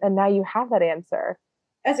 Yeah. And now you have that answer.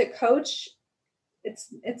 As a coach,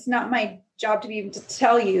 it's not my job to be able to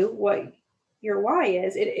tell you what your why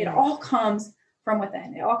is. It all comes from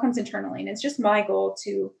within. It all comes internally. And it's just my goal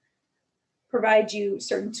to provide you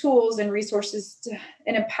certain tools and resources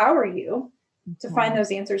and empower you to find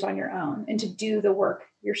those answers on your own and to do the work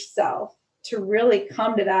yourself, to really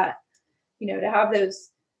come to that, you know, to have those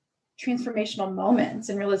transformational moments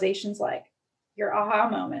and realizations, like your aha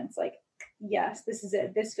moments, like, yes, this is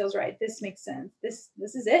it. This feels right. This makes sense. This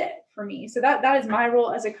is it for me. So that is my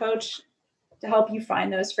role as a coach, to help you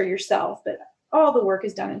find those for yourself. But all the work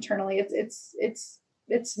is done internally.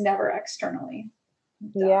 It's never externally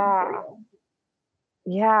done for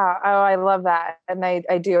you. Yeah. Oh, I love that. And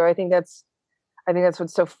I do. I think that's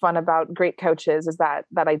what's so fun about great coaches, is that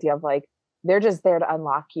idea of like, they're just there to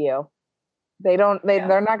unlock you. They're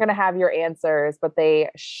not going to have your answers, but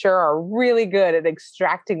they sure are really good at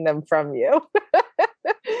extracting them from you.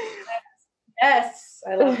 Yes,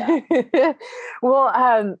 I love that.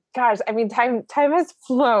 Well, gosh, I mean, time has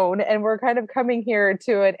flown and we're kind of coming here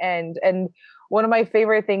to an end. And one of my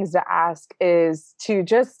favorite things to ask is to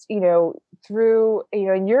just, you know, through, you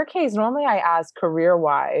know, in your case, normally I ask career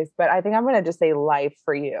wise, but I think I'm going to just say life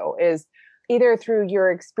for you, is either through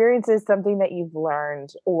your experiences, something that you've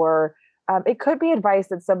learned, or it could be advice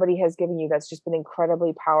that somebody has given you that's just been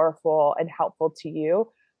incredibly powerful and helpful to you.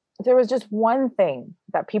 If there was just one thing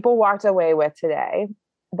that people walked away with today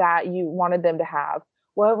that you wanted them to have,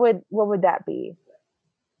 what would that be?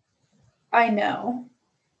 I know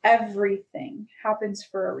everything happens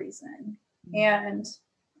for a reason. And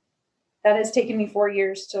that has taken me 4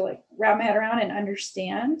 years to like wrap my head around and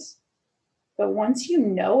understand. But once you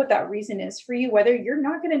know what that reason is for you, whether you're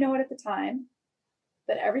not going to know it at the time,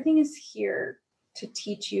 but everything is here to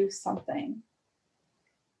teach you something.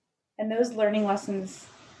 And those learning lessons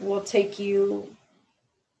will take you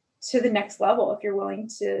to the next level if you're willing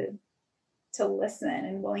to listen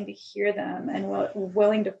and willing to hear them and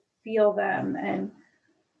willing to feel them and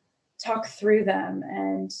talk through them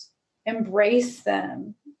and embrace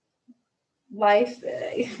them. Life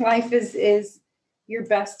is your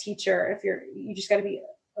best teacher. You just got to be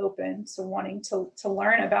open to wanting to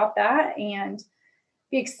learn about that and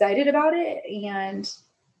be excited about it, and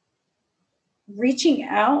reaching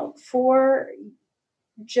out for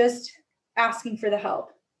just asking for the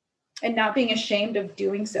help and not being ashamed of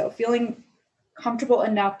doing so, feeling comfortable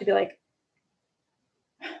enough to be like,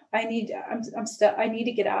 I need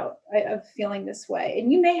to get out of feeling this way.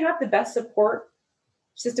 And you may have the best support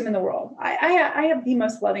system in the world. I have the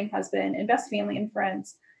most loving husband and best family and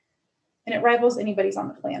friends, and it rivals anybody's on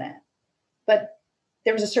the planet. But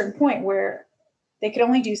there was a certain point where they could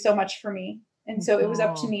only do so much for me. And so it was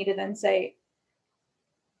up to me to then say,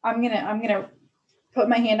 I'm going to put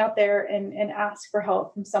my hand out there and ask for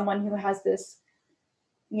help from someone who has this,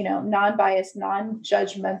 you know, non-biased,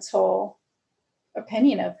 non-judgmental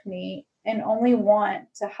opinion of me and only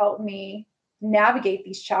want to help me navigate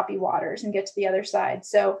these choppy waters and get to the other side.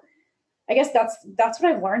 So I guess that's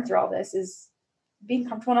what I've learned through all this, is being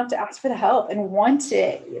comfortable enough to ask for the help and want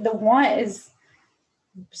it. The want is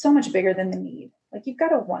so much bigger than the need. Like, you've got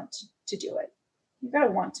to want to do it. You've got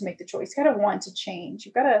to want to make the choice. You've got to want to change.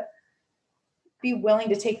 You've got to be willing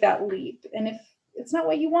to take that leap. And if it's not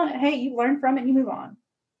what you want, hey, you learn from it and you move on.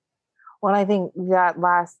 Well, I think that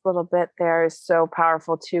last little bit there is so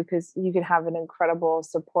powerful too, because you can have an incredible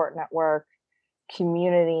support network,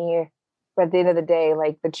 community, But at the end of the day,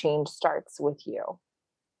 like the change starts with you.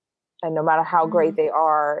 And no matter how great they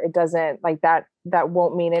are, it doesn't like that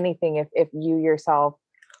won't mean anything if you yourself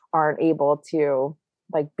aren't able to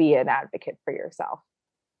like be an advocate for yourself.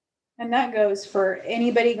 And that goes for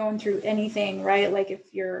anybody going through anything, right? Like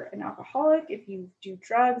if you're an alcoholic, if you do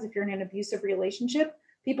drugs, if you're in an abusive relationship,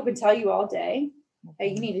 people can tell you all day, hey,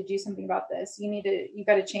 you need to do something about this. You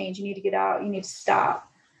got to change. You need to get out. You need to stop.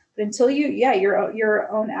 But until you're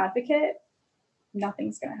your own advocate,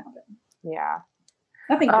 nothing's going to happen. Yeah.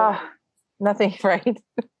 Nothing. Right.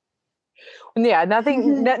 Yeah.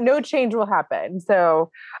 Nothing, no change will happen.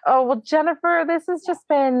 So, Jennifer, this has just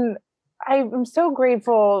been, I'm so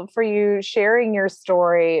grateful for you sharing your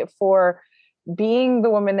story, for being the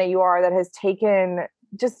woman that you are, that has taken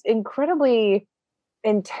just incredibly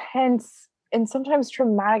intense and sometimes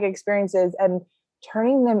traumatic experiences and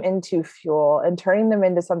turning them into fuel and turning them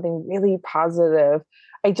into something really positive.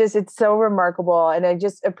 It's so remarkable. And I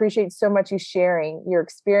just appreciate so much you sharing your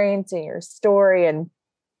experience and your story and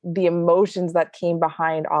the emotions that came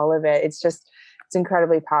behind all of it. It's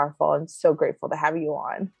incredibly powerful. I'm so grateful to have you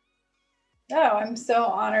on. Oh, I'm so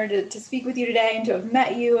honored to speak with you today and to have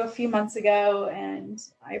met you a few months ago. And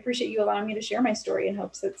I appreciate you allowing me to share my story in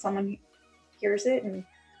hopes that someone hears it and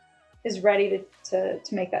is ready to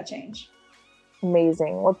make that change.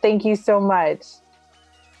 Amazing. Well, thank you so much.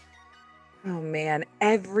 Oh man,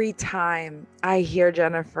 every time I hear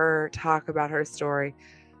Jennifer talk about her story,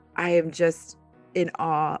 I am just in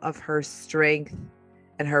awe of her strength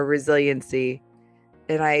and her resiliency.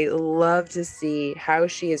 And I love to see how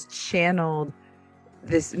she has channeled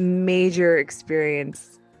this major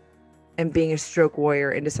experience and being a stroke warrior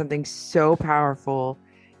into something so powerful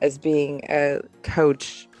as being a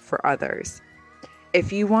coach for others.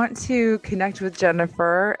 If you want to connect with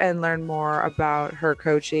Jennifer and learn more about her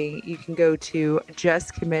coaching, you can go to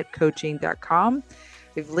justcommitcoaching.com.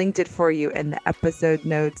 We've linked it for you in the episode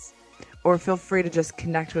notes, or feel free to just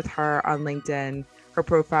connect with her on LinkedIn. Her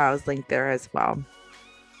profile is linked there as well.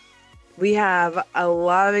 We have a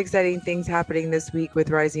lot of exciting things happening this week with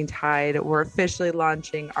Rising Tide. We're officially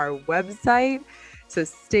launching our website, so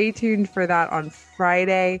stay tuned for that on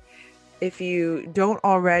Friday. If you don't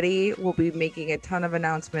already, we'll be making a ton of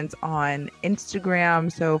announcements on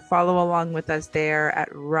Instagram, so follow along with us there at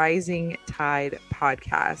Rising Tide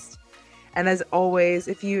Podcast. And as always,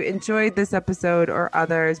 if you enjoyed this episode or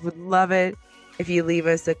others, would love it if you leave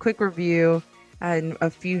us a quick review and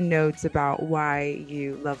a few notes about why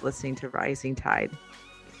you love listening to Rising Tide.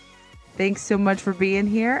 Thanks so much for being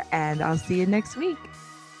here, and I'll see you next week.